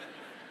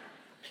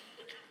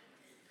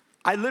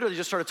 I literally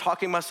just started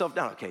talking myself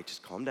down. Okay,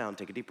 just calm down,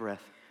 take a deep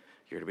breath.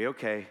 You're gonna be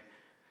okay.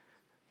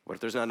 What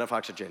if there's not enough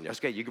oxygen?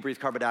 Okay, you can breathe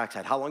carbon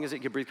dioxide. How long is it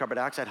you can breathe carbon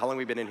dioxide? How long have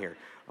we been in here?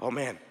 Oh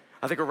man,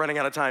 I think we're running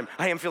out of time.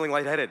 I am feeling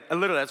lightheaded. And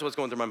literally, that's what's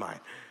going through my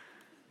mind.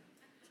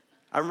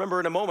 I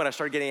remember in a moment, I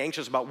started getting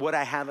anxious about would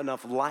I have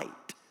enough light?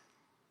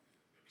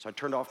 So I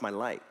turned off my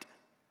light.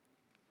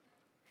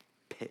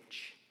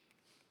 Pitch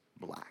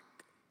black.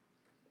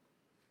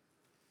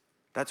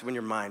 That's when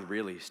your mind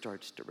really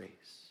starts to race.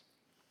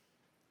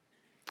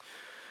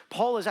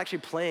 Paul is actually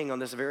playing on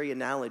this very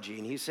analogy,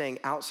 and he's saying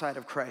outside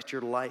of Christ,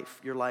 your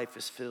life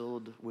is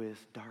filled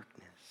with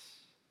darkness.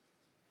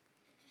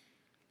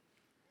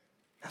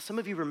 Now, some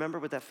of you remember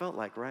what that felt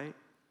like, right?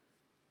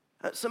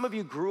 Some of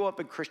you grew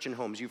up in Christian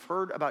homes. You've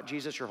heard about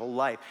Jesus your whole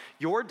life.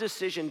 Your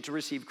decision to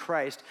receive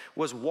Christ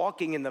was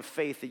walking in the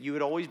faith that you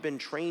had always been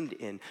trained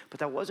in,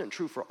 but that wasn't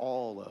true for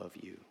all of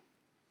you.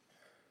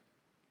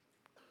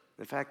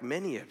 In fact,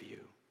 many of you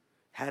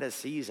had a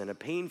season, a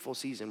painful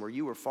season, where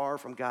you were far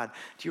from God.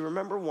 Do you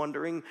remember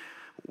wondering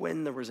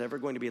when there was ever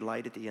going to be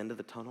light at the end of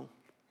the tunnel?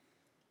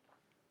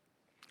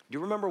 Do you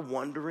remember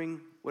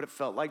wondering what it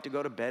felt like to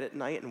go to bed at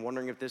night and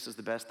wondering if this is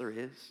the best there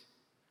is?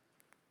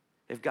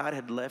 If God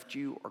had left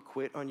you or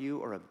quit on you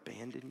or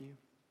abandoned you?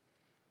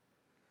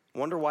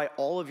 Wonder why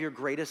all of your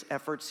greatest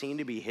efforts seem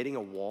to be hitting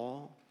a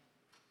wall?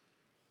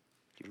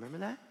 Do you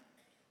remember that?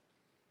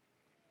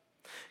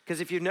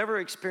 Because if you've never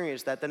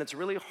experienced that, then it's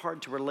really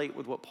hard to relate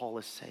with what Paul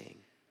is saying.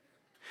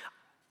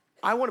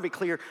 I want to be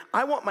clear.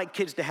 I want my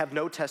kids to have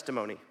no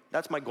testimony.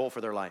 That's my goal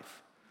for their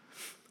life.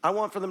 I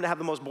want for them to have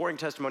the most boring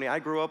testimony. I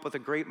grew up with a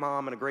great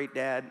mom and a great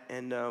dad,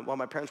 and while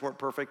my parents weren't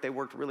perfect, they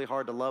worked really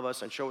hard to love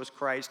us and show us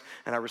Christ,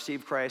 and I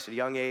received Christ at a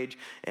young age,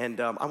 and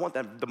I want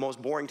that the most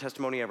boring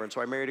testimony ever. And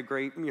so I married a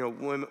great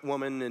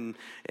woman,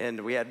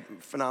 and we had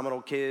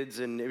phenomenal kids,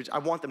 and I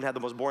want them to have the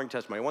most boring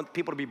testimony. I want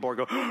people to be bored,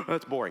 go, oh,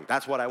 that's boring.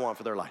 That's what I want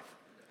for their life.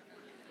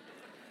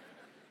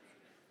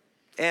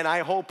 And I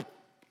hope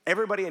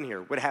everybody in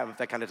here would have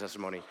that kind of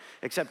testimony,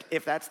 except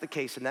if that's the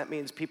case, and that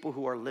means people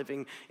who are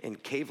living in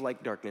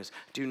cave-like darkness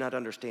do not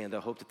understand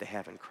the hope that they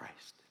have in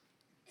Christ.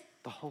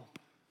 The hope.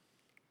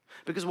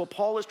 Because what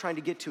Paul is trying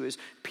to get to is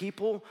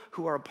people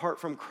who are apart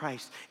from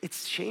Christ,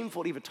 it's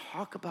shameful to even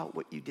talk about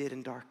what you did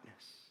in darkness.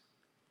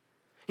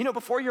 You know,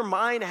 before your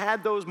mind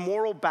had those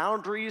moral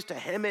boundaries to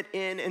hem it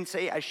in and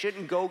say, I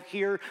shouldn't go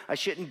here, I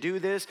shouldn't do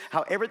this,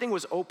 how everything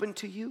was open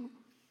to you.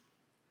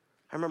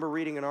 I remember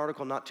reading an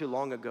article not too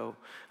long ago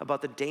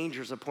about the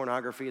dangers of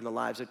pornography in the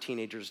lives of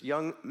teenagers,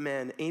 young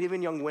men, and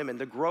even young women.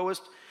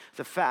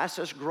 The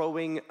fastest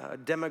growing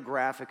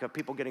demographic of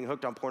people getting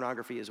hooked on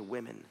pornography is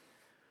women.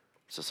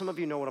 So some of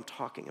you know what I'm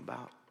talking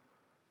about.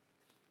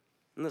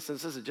 And listen,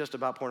 this isn't just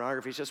about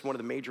pornography. It's just one of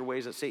the major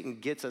ways that Satan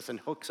gets us and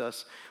hooks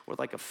us. We're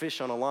like a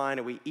fish on a line,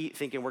 and we eat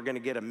thinking we're going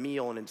to get a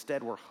meal, and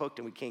instead we're hooked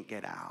and we can't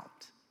get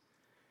out.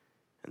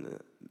 And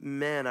the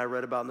men I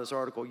read about in this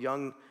article,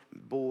 young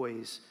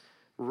boys,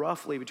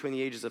 roughly between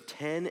the ages of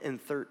 10 and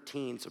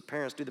 13, so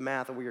parents, do the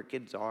math of where your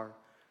kids are,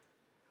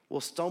 will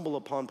stumble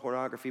upon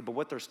pornography, but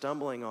what they're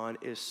stumbling on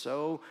is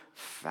so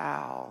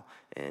foul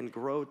and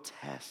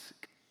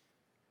grotesque.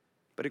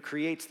 But it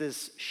creates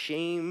this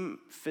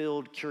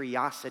shame-filled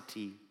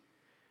curiosity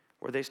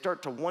where they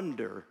start to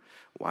wonder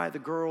why the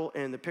girl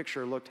in the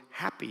picture looked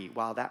happy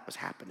while that was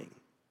happening.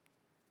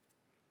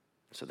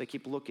 So they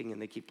keep looking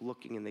and they keep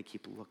looking and they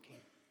keep looking.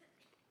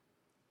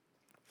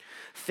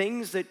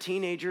 Things that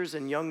teenagers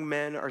and young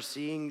men are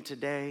seeing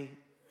today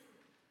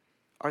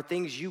are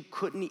things you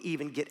couldn't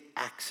even get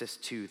access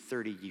to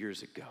 30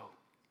 years ago.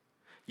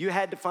 You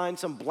had to find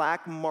some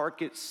black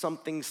market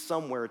something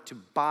somewhere to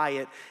buy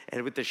it,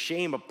 and with the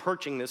shame of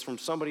purchasing this from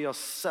somebody else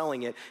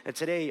selling it. And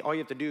today, all you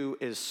have to do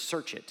is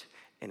search it,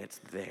 and it's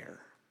there.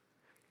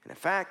 And in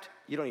fact,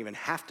 you don't even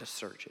have to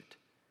search it,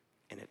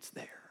 and it's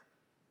there.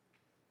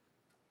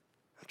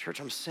 Church,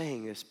 I'm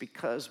saying this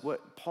because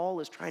what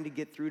Paul is trying to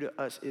get through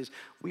to us is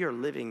we are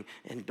living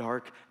in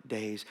dark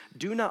days.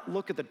 Do not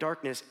look at the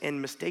darkness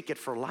and mistake it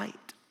for light.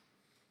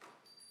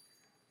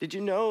 Did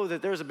you know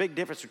that there's a big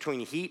difference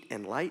between heat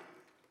and light?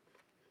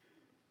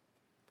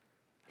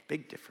 A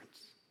big difference.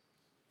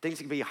 Things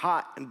can be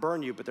hot and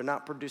burn you, but they're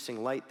not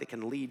producing light that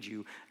can lead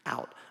you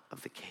out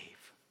of the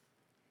cave.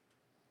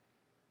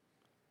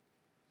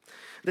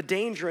 The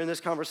danger in this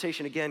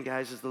conversation, again,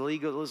 guys, is the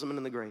legalism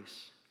and the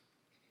grace.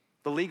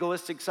 The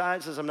legalistic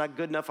side says, I'm not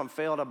good enough, I'm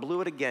failed, I blew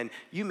it again.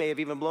 You may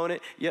have even blown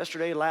it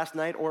yesterday, last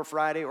night, or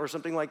Friday, or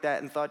something like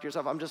that, and thought to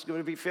yourself, I'm just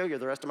going to be a failure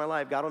the rest of my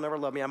life. God will never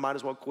love me, I might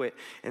as well quit.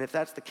 And if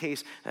that's the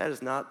case, that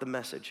is not the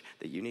message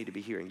that you need to be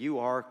hearing. You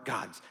are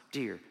God's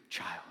dear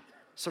child.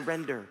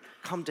 Surrender,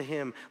 come to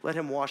him, let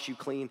him wash you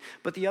clean.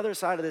 But the other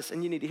side of this,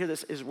 and you need to hear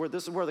this is where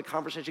the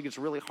conversation gets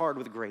really hard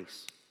with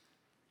grace.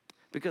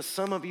 Because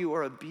some of you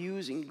are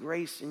abusing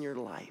grace in your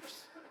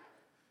lives.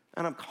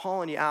 And I'm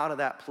calling you out of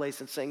that place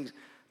and saying,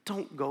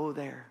 don't go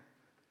there.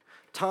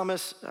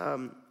 Thomas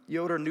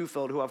Yoder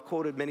Neufeld, who I've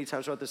quoted many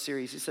times throughout the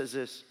series, he says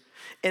this: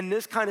 in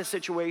this kind of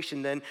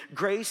situation, then,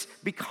 grace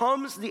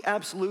becomes the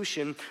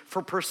absolution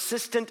for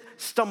persistent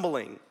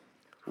stumbling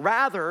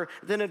rather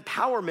than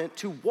empowerment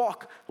to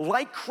walk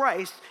like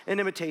Christ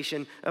in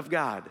imitation of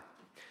God.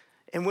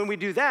 And when we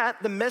do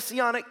that, the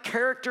messianic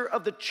character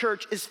of the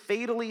church is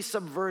fatally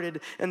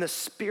subverted and the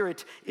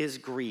spirit is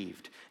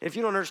grieved. And if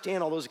you don't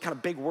understand all those kind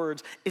of big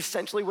words,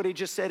 essentially what he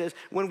just said is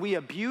when we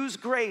abuse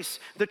grace,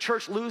 the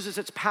church loses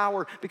its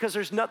power because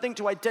there's nothing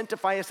to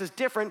identify us as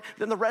different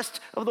than the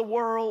rest of the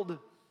world.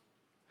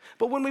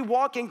 But when we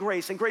walk in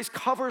grace, and grace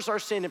covers our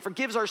sin and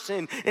forgives our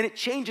sin, and it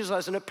changes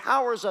us and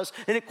empowers us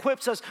and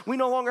equips us, we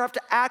no longer have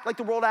to act like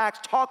the world acts,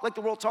 talk like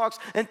the world talks,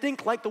 and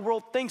think like the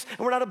world thinks. And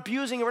we're not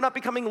abusing, and we're not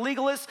becoming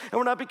legalists, and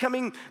we're not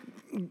becoming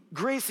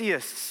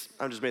graceists.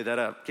 I just made that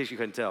up, in case you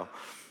couldn't tell.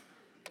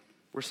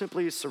 We're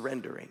simply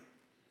surrendering.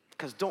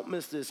 Because don't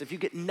miss this. If you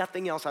get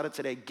nothing else out of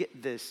today,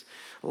 get this.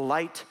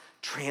 Light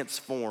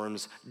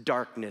transforms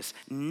darkness,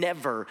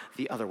 never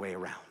the other way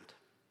around.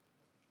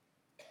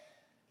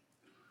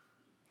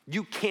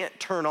 You can't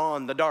turn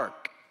on the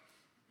dark,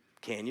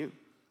 can you?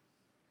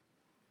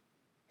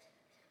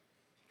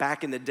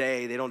 Back in the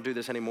day, they don't do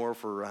this anymore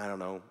for, I don't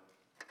know,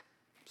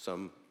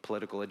 some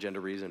political agenda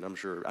reason, I'm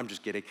sure. I'm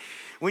just kidding.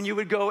 When you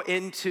would go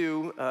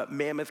into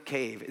Mammoth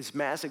Cave, it's a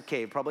massive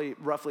cave, probably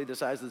roughly the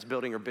size of this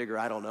building or bigger,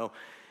 I don't know.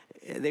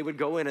 They would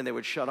go in and they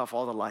would shut off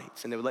all the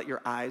lights and they would let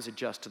your eyes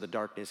adjust to the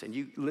darkness, and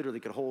you literally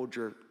could hold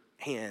your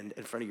hand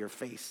in front of your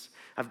face.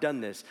 I've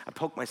done this. I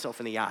poked myself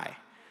in the eye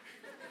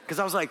because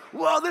I was like,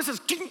 whoa, this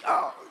is,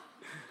 oh.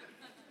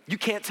 You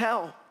can't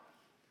tell.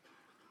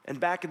 And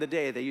back in the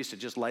day, they used to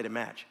just light a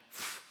match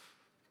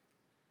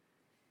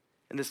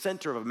in the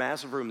center of a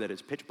massive room that is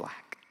pitch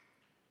black.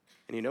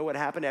 And you know what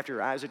happened after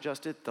your eyes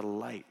adjusted? The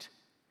light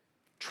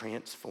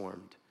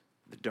transformed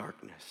the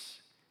darkness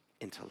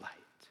into light.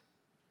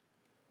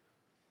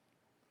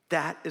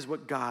 That is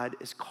what God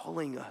is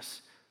calling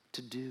us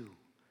to do.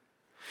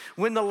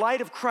 When the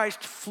light of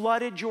Christ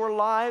flooded your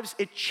lives,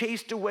 it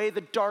chased away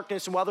the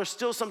darkness. And while there's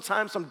still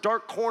sometimes some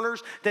dark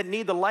corners that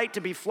need the light to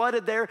be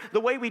flooded there,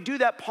 the way we do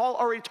that, Paul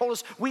already told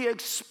us, we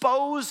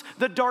expose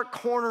the dark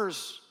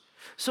corners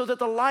so that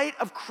the light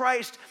of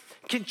Christ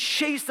can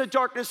chase the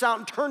darkness out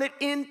and turn it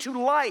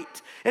into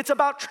light. It's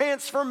about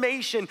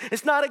transformation.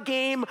 It's not a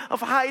game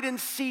of hide and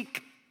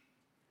seek.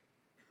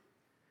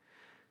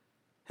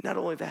 And not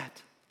only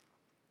that,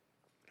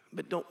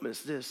 but don't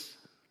miss this.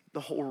 The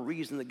whole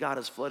reason that God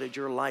has flooded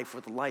your life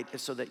with light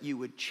is so that you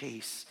would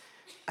chase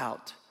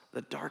out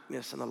the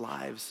darkness in the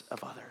lives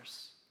of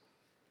others.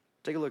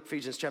 Take a look,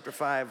 Ephesians chapter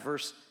 5,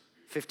 verse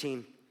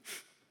 15.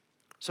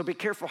 So be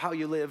careful how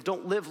you live.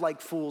 Don't live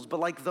like fools, but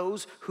like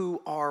those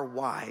who are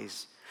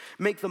wise.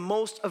 Make the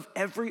most of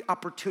every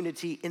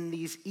opportunity in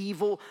these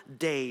evil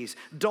days.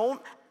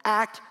 Don't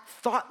act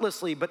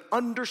thoughtlessly, but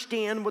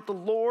understand what the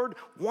Lord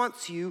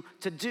wants you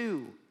to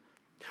do.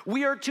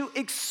 We are to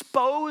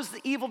expose the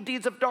evil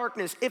deeds of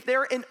darkness. If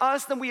they're in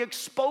us, then we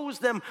expose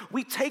them.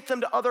 We take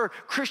them to other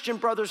Christian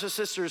brothers and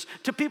sisters,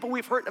 to people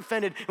we've hurt and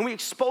offended, and we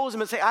expose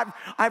them and say,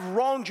 I've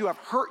wronged you, I've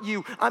hurt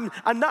you. I'm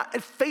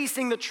not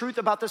facing the truth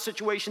about this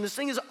situation. This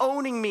thing is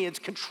owning me, it's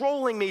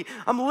controlling me.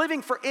 I'm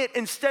living for it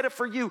instead of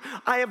for you.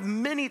 I have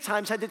many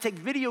times had to take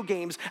video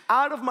games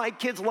out of my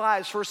kids'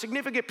 lives for a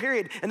significant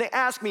period, and they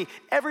ask me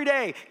every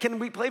day, can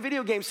we play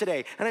video games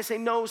today? And I say,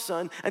 no,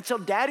 son, until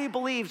daddy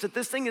believes that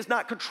this thing is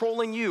not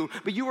controlling you,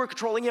 but you are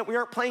controlling it, we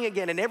aren't playing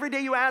again. And every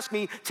day you ask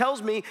me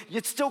tells me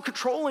it's still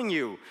controlling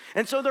you.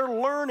 And so they're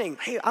learning,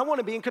 hey, I want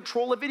to be in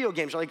control of video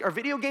games. Like, are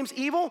video games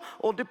evil?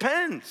 Well, it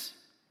depends.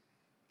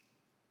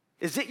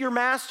 Is it your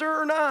master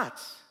or not?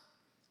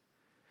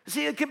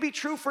 See, it can be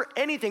true for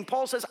anything.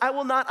 Paul says, I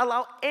will not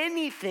allow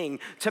anything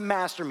to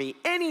master me,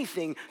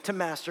 anything to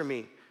master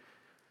me.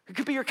 It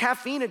could be your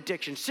caffeine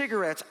addiction,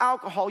 cigarettes,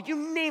 alcohol,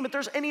 you name it.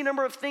 There's any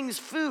number of things,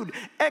 food,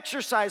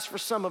 exercise for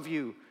some of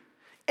you.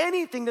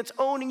 Anything that's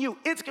owning you,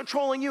 it's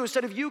controlling you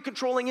instead of you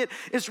controlling it.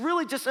 It's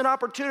really just an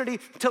opportunity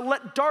to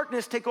let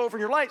darkness take over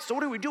in your life. So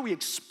what do? We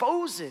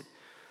expose it.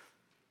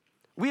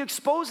 We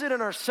expose it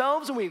in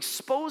ourselves and we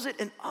expose it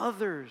in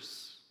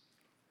others.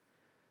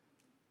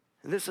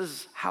 And this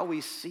is how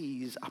we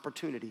seize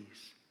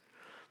opportunities.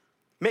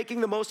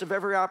 Making the most of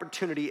every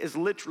opportunity is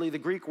literally the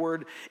Greek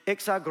word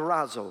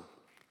exagorazo.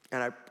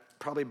 And I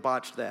probably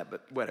botched that,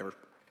 but whatever.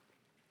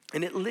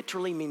 And it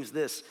literally means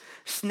this: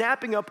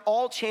 snapping up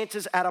all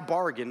chances at a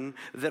bargain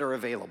that are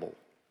available.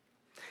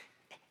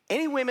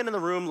 Any women in the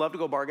room love to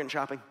go bargain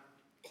shopping?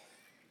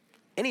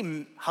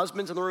 Any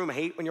husbands in the room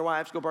hate when your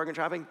wives go bargain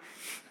shopping?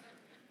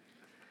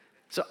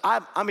 So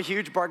I'm a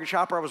huge bargain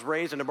shopper. I was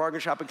raised in a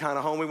bargain shopping kind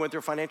of home. We went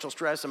through financial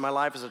stress in my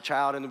life as a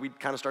child, and we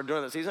kind of started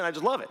doing that season. I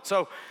just love it.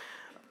 So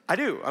I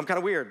do. I'm kind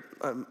of weird.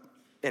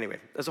 Anyway,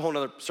 that's a whole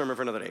other sermon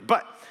for another day.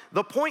 But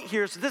the point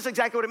here is this is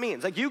exactly what it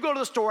means. Like, you go to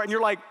the store and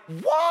you're like,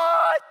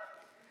 what?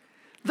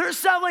 They're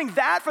selling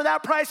that for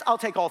that price? I'll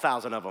take all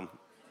 1,000 of them.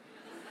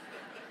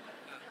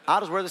 I'll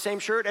just wear the same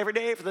shirt every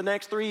day for the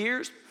next 3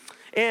 years,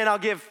 and I'll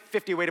give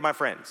 50 away to my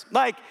friends.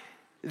 Like,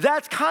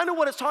 that's kind of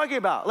what it's talking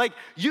about. Like,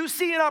 you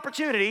see an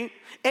opportunity,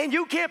 and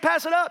you can't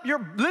pass it up.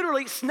 You're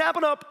literally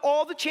snapping up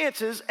all the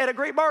chances at a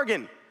great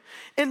bargain.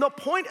 And the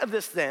point of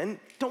this then,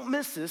 don't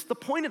miss this, the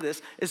point of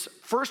this is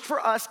first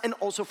for us and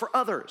also for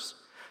others.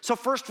 So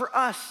first for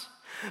us.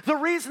 The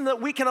reason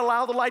that we can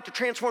allow the light to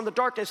transform the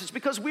darkness is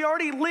because we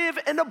already live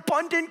in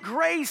abundant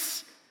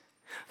grace.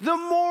 The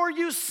more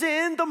you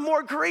sin, the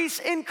more grace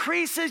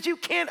increases. You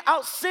can't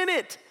out-sin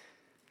it.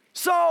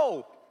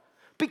 So,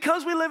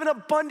 because we live in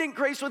abundant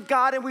grace with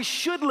God, and we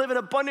should live in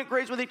abundant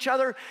grace with each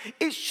other,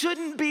 it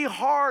shouldn't be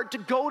hard to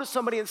go to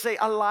somebody and say,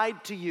 I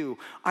lied to you,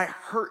 I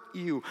hurt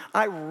you,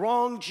 I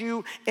wronged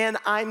you, and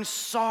I'm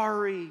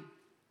sorry.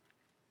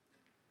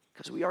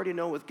 Because we already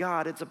know with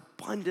God, it's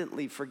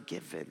abundantly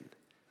forgiven.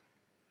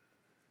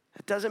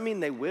 It doesn't mean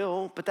they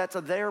will, but that's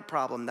a their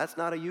problem. That's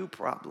not a you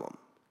problem.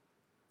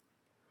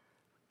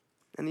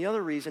 And the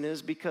other reason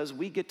is because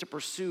we get to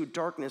pursue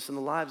darkness in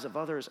the lives of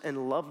others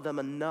and love them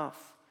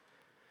enough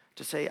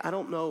to say, I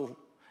don't know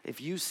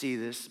if you see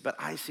this, but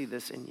I see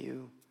this in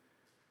you.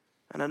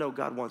 And I know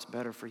God wants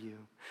better for you.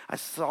 I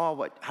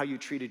saw how you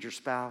treated your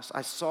spouse.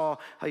 I saw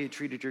how you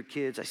treated your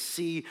kids. I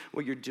see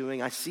what you're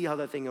doing. I see how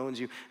that thing owns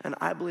you. And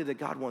I believe that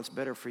God wants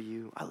better for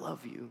you. I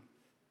love you.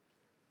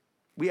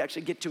 We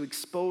actually get to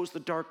expose the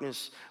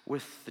darkness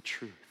with the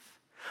truth.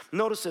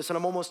 Notice this, and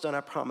I'm almost done, I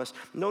promise.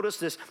 Notice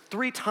this,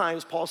 3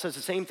 times Paul says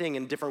the same thing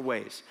in different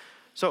ways.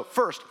 So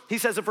first, he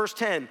says in verse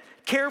 10,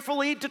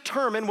 carefully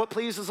determine what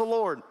pleases the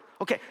Lord.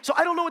 Okay, so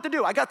I don't know what to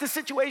do. I got this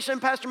situation,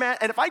 Pastor Matt,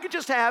 and if I could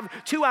just have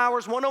 2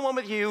 hours one-on-one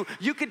with you,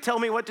 you could tell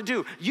me what to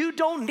do. You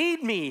don't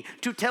need me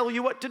to tell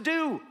you what to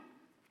do.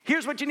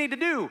 Here's what you need to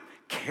do.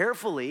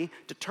 Carefully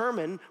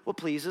determine what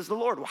pleases the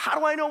Lord. Well, how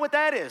do I know what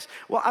that is?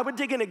 Well, I would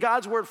dig into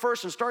God's word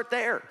first and start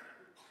there.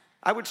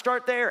 I would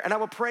start there and I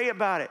would pray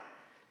about it.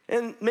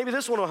 And maybe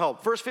this one will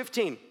help. Verse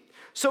 15.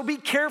 So be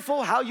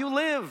careful how you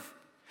live,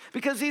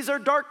 because these are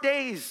dark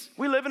days.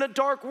 We live in a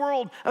dark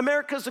world.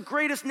 America's the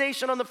greatest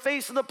nation on the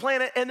face of the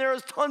planet, and there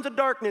is tons of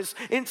darkness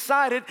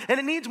inside it, and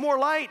it needs more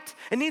light.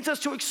 It needs us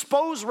to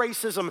expose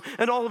racism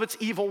and all of its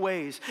evil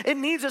ways. It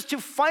needs us to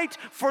fight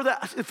for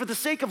the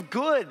sake of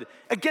good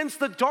against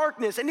the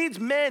darkness. It needs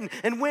men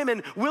and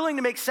women willing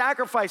to make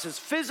sacrifices,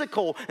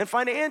 physical and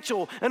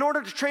financial, in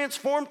order to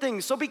transform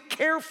things. So be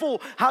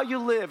careful how you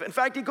live. In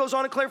fact, he goes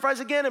on and clarifies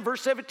again in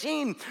verse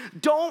 17.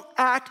 Don't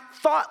act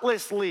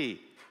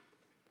thoughtlessly,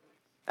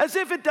 as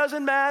if it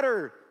doesn't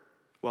matter.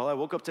 Well, I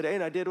woke up today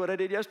and I did what I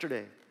did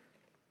yesterday.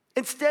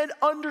 Instead,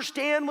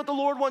 understand what the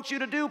Lord wants you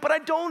to do. But I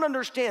don't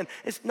understand.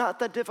 It's not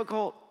that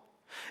difficult.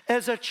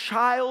 As a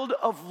child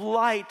of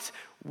light,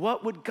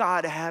 what would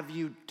God have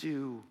you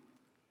do?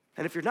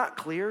 And if you're not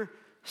clear,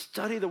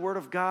 study the Word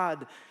of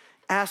God.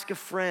 Ask a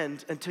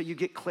friend until you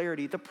get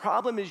clarity. The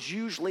problem is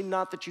usually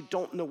not that you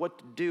don't know what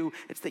to do.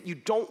 It's that you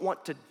don't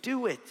want to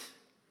do it.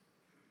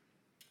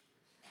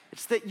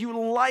 It's that you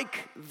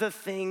like the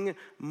thing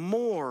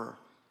more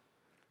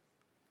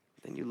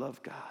than you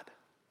love God.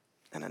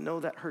 And I know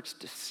that hurts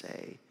to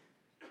say.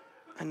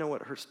 I know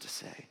it hurts to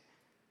say.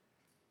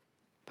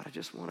 But I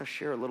just want to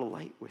share a little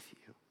light with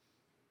you.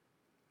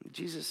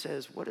 Jesus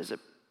says, what does it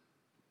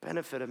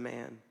benefit a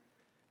man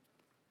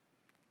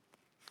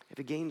if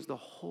he gains the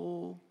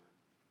whole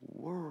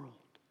world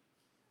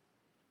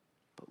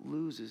but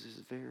loses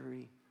his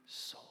very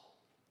soul?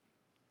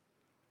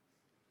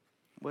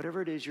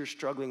 Whatever it is you're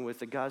struggling with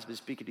that God's been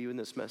speaking to you in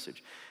this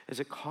message, is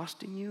it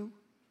costing you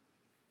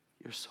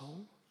your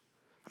soul?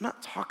 I'm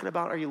not talking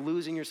about are you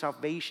losing your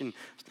salvation.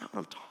 That's not what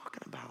I'm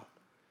talking about.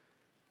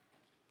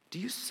 Do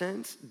you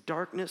sense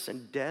darkness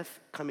and death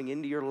coming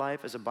into your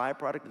life as a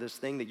byproduct of this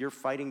thing that you're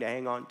fighting to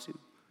hang on to?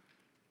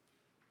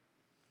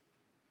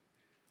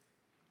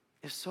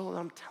 If so,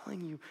 I'm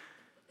telling you,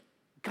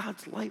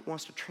 God's light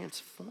wants to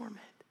transform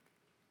it.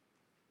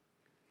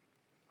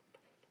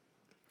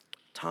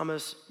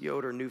 Thomas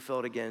Yoder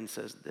Neufeld again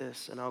says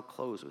this, and I'll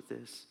close with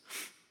this.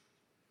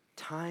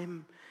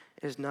 Time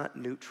is not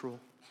neutral,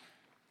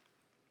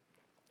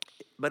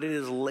 but it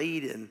is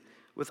laden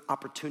with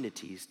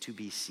opportunities to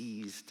be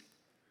seized.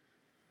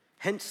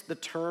 Hence the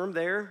term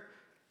there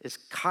is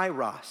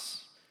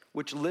kairos,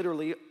 which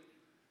literally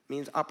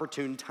means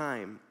opportune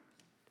time,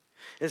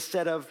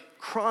 instead of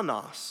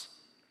chronos,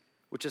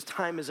 which is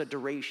time as a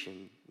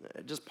duration.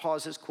 Just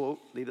pause his quote,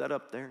 leave that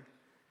up there.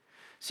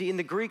 See, in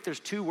the Greek, there's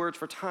two words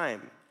for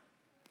time,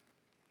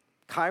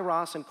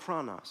 kairos and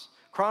chronos.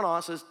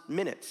 Chronos is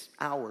minutes,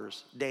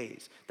 hours,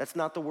 days. That's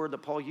not the word that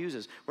Paul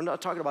uses. We're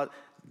not talking about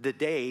the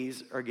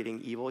days are getting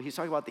evil. He's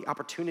talking about the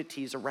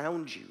opportunities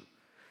around you.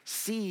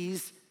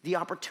 Seize the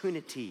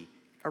opportunity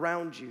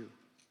around you.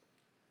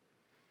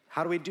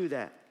 How do we do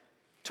that?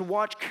 To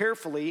watch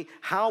carefully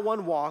how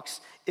one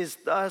walks is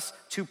thus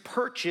to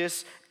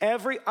purchase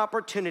every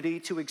opportunity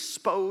to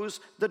expose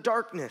the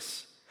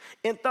darkness,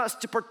 and thus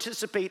to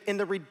participate in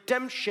the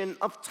redemption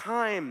of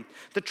time,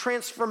 the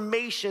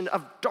transformation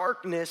of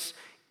darkness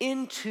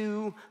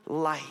into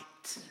light.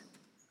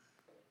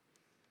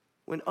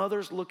 When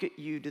others look at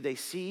you, do they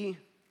see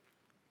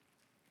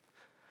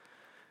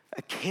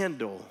a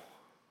candle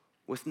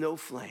with no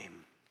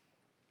flame?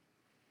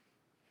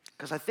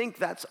 Because I think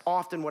that's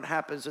often what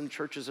happens in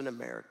churches in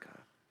America.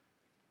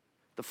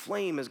 The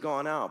flame has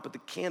gone out, but the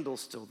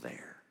candle's still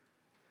there.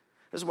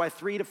 This is why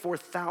 3,000 to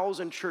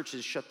 4,000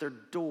 churches shut their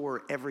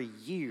door every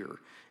year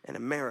in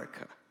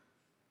America.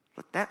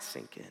 Let that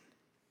sink in.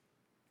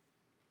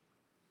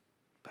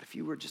 But if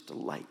you were just to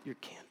light your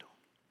candle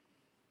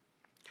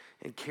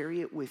and carry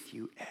it with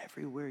you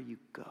everywhere you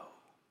go,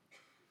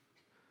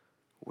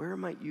 where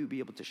might you be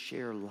able to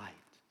share light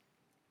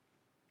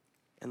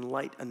and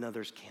light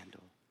another's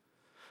candle?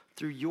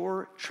 Through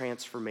your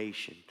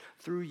transformation,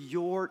 through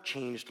your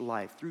changed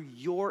life, through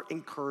your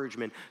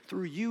encouragement,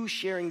 through you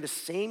sharing the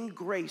same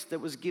grace that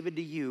was given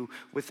to you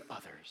with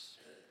others.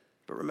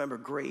 But remember,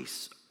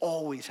 grace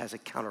always has a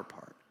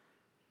counterpart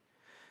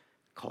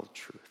called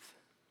truth.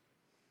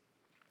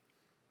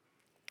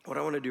 What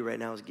I want to do right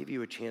now is give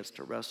you a chance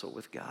to wrestle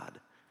with God.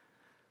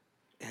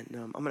 And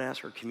I'm going to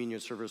ask our communion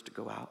servers to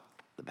go out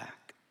the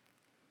back.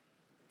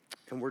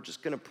 And we're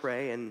just going to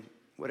pray, and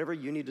whatever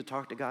you need to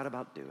talk to God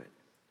about, do it.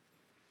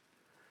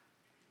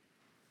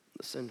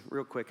 Listen,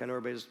 real quick, I know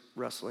everybody's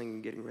wrestling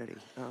and getting ready.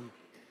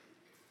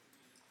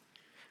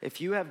 If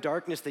you have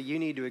darkness that you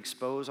need to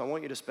expose, I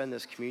want you to spend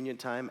this communion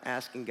time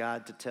asking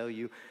God to tell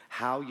you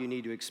how you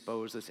need to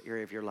expose this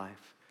area of your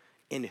life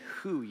and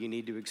who you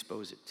need to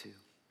expose it to.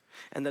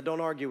 And then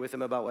don't argue with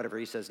him about whatever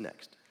he says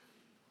next.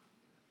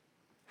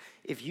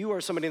 If you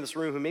are somebody in this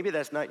room who maybe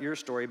that's not your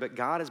story, but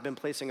God has been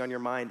placing on your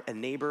mind a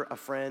neighbor, a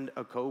friend,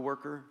 a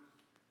coworker,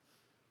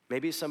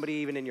 Maybe somebody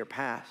even in your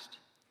past.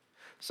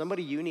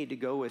 Somebody you need to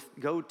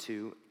go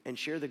to and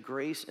share the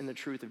grace and the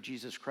truth of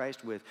Jesus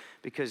Christ with,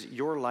 because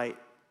your light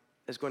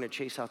is going to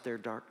chase out their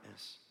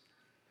darkness.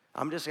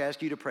 I'm just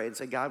asking you to pray and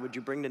say, God, would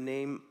you bring to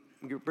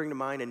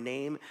mind a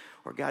name,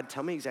 or God,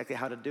 tell me exactly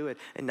how to do it.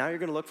 And now you're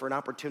going to look for an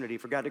opportunity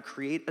for God to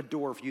create a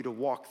door for you to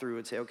walk through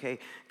and say, okay,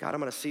 God,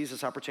 I'm going to seize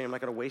this opportunity. I'm not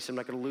going to waste it. I'm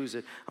not going to lose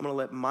it. I'm going to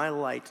let my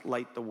light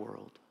light the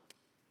world.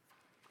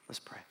 Let's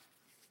pray.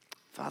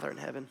 Father in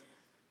heaven,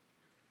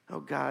 oh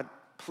God,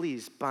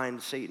 please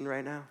bind Satan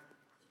right now.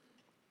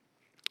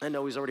 I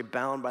know he's already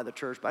bound by the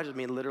church, but I just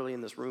mean literally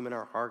in this room in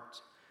our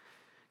hearts.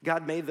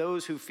 God, may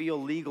those who feel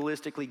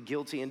legalistically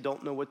guilty and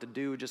don't know what to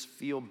do just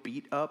feel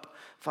beat up.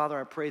 Father,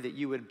 I pray that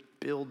you would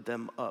build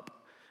them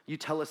up. You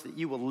tell us that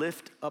you will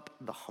lift up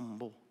the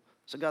humble.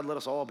 So God, let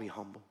us all be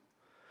humble.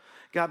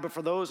 God, but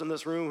for those in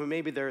this room who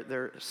maybe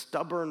their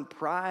stubborn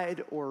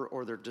pride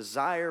or their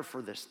desire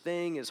for this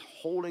thing is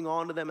holding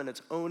on to them and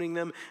it's owning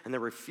them, and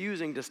they're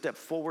refusing to step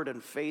forward in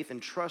faith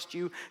and trust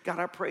you, God,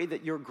 I pray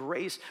that your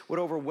grace would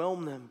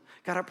overwhelm them.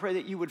 God, I pray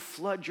that you would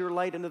flood your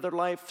light into their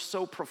life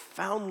so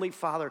profoundly,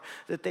 Father,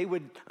 that they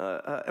would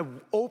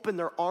open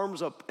their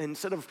arms up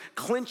instead of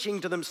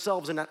clenching to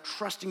themselves and not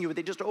trusting you, but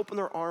they just open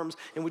their arms,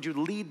 and would you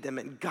lead them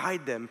and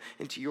guide them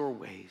into your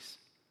ways.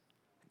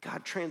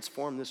 God,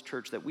 transform this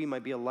church that we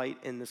might be a light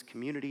in this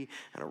community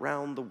and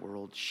around the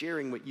world,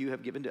 sharing what you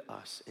have given to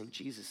us. In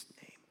Jesus'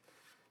 name.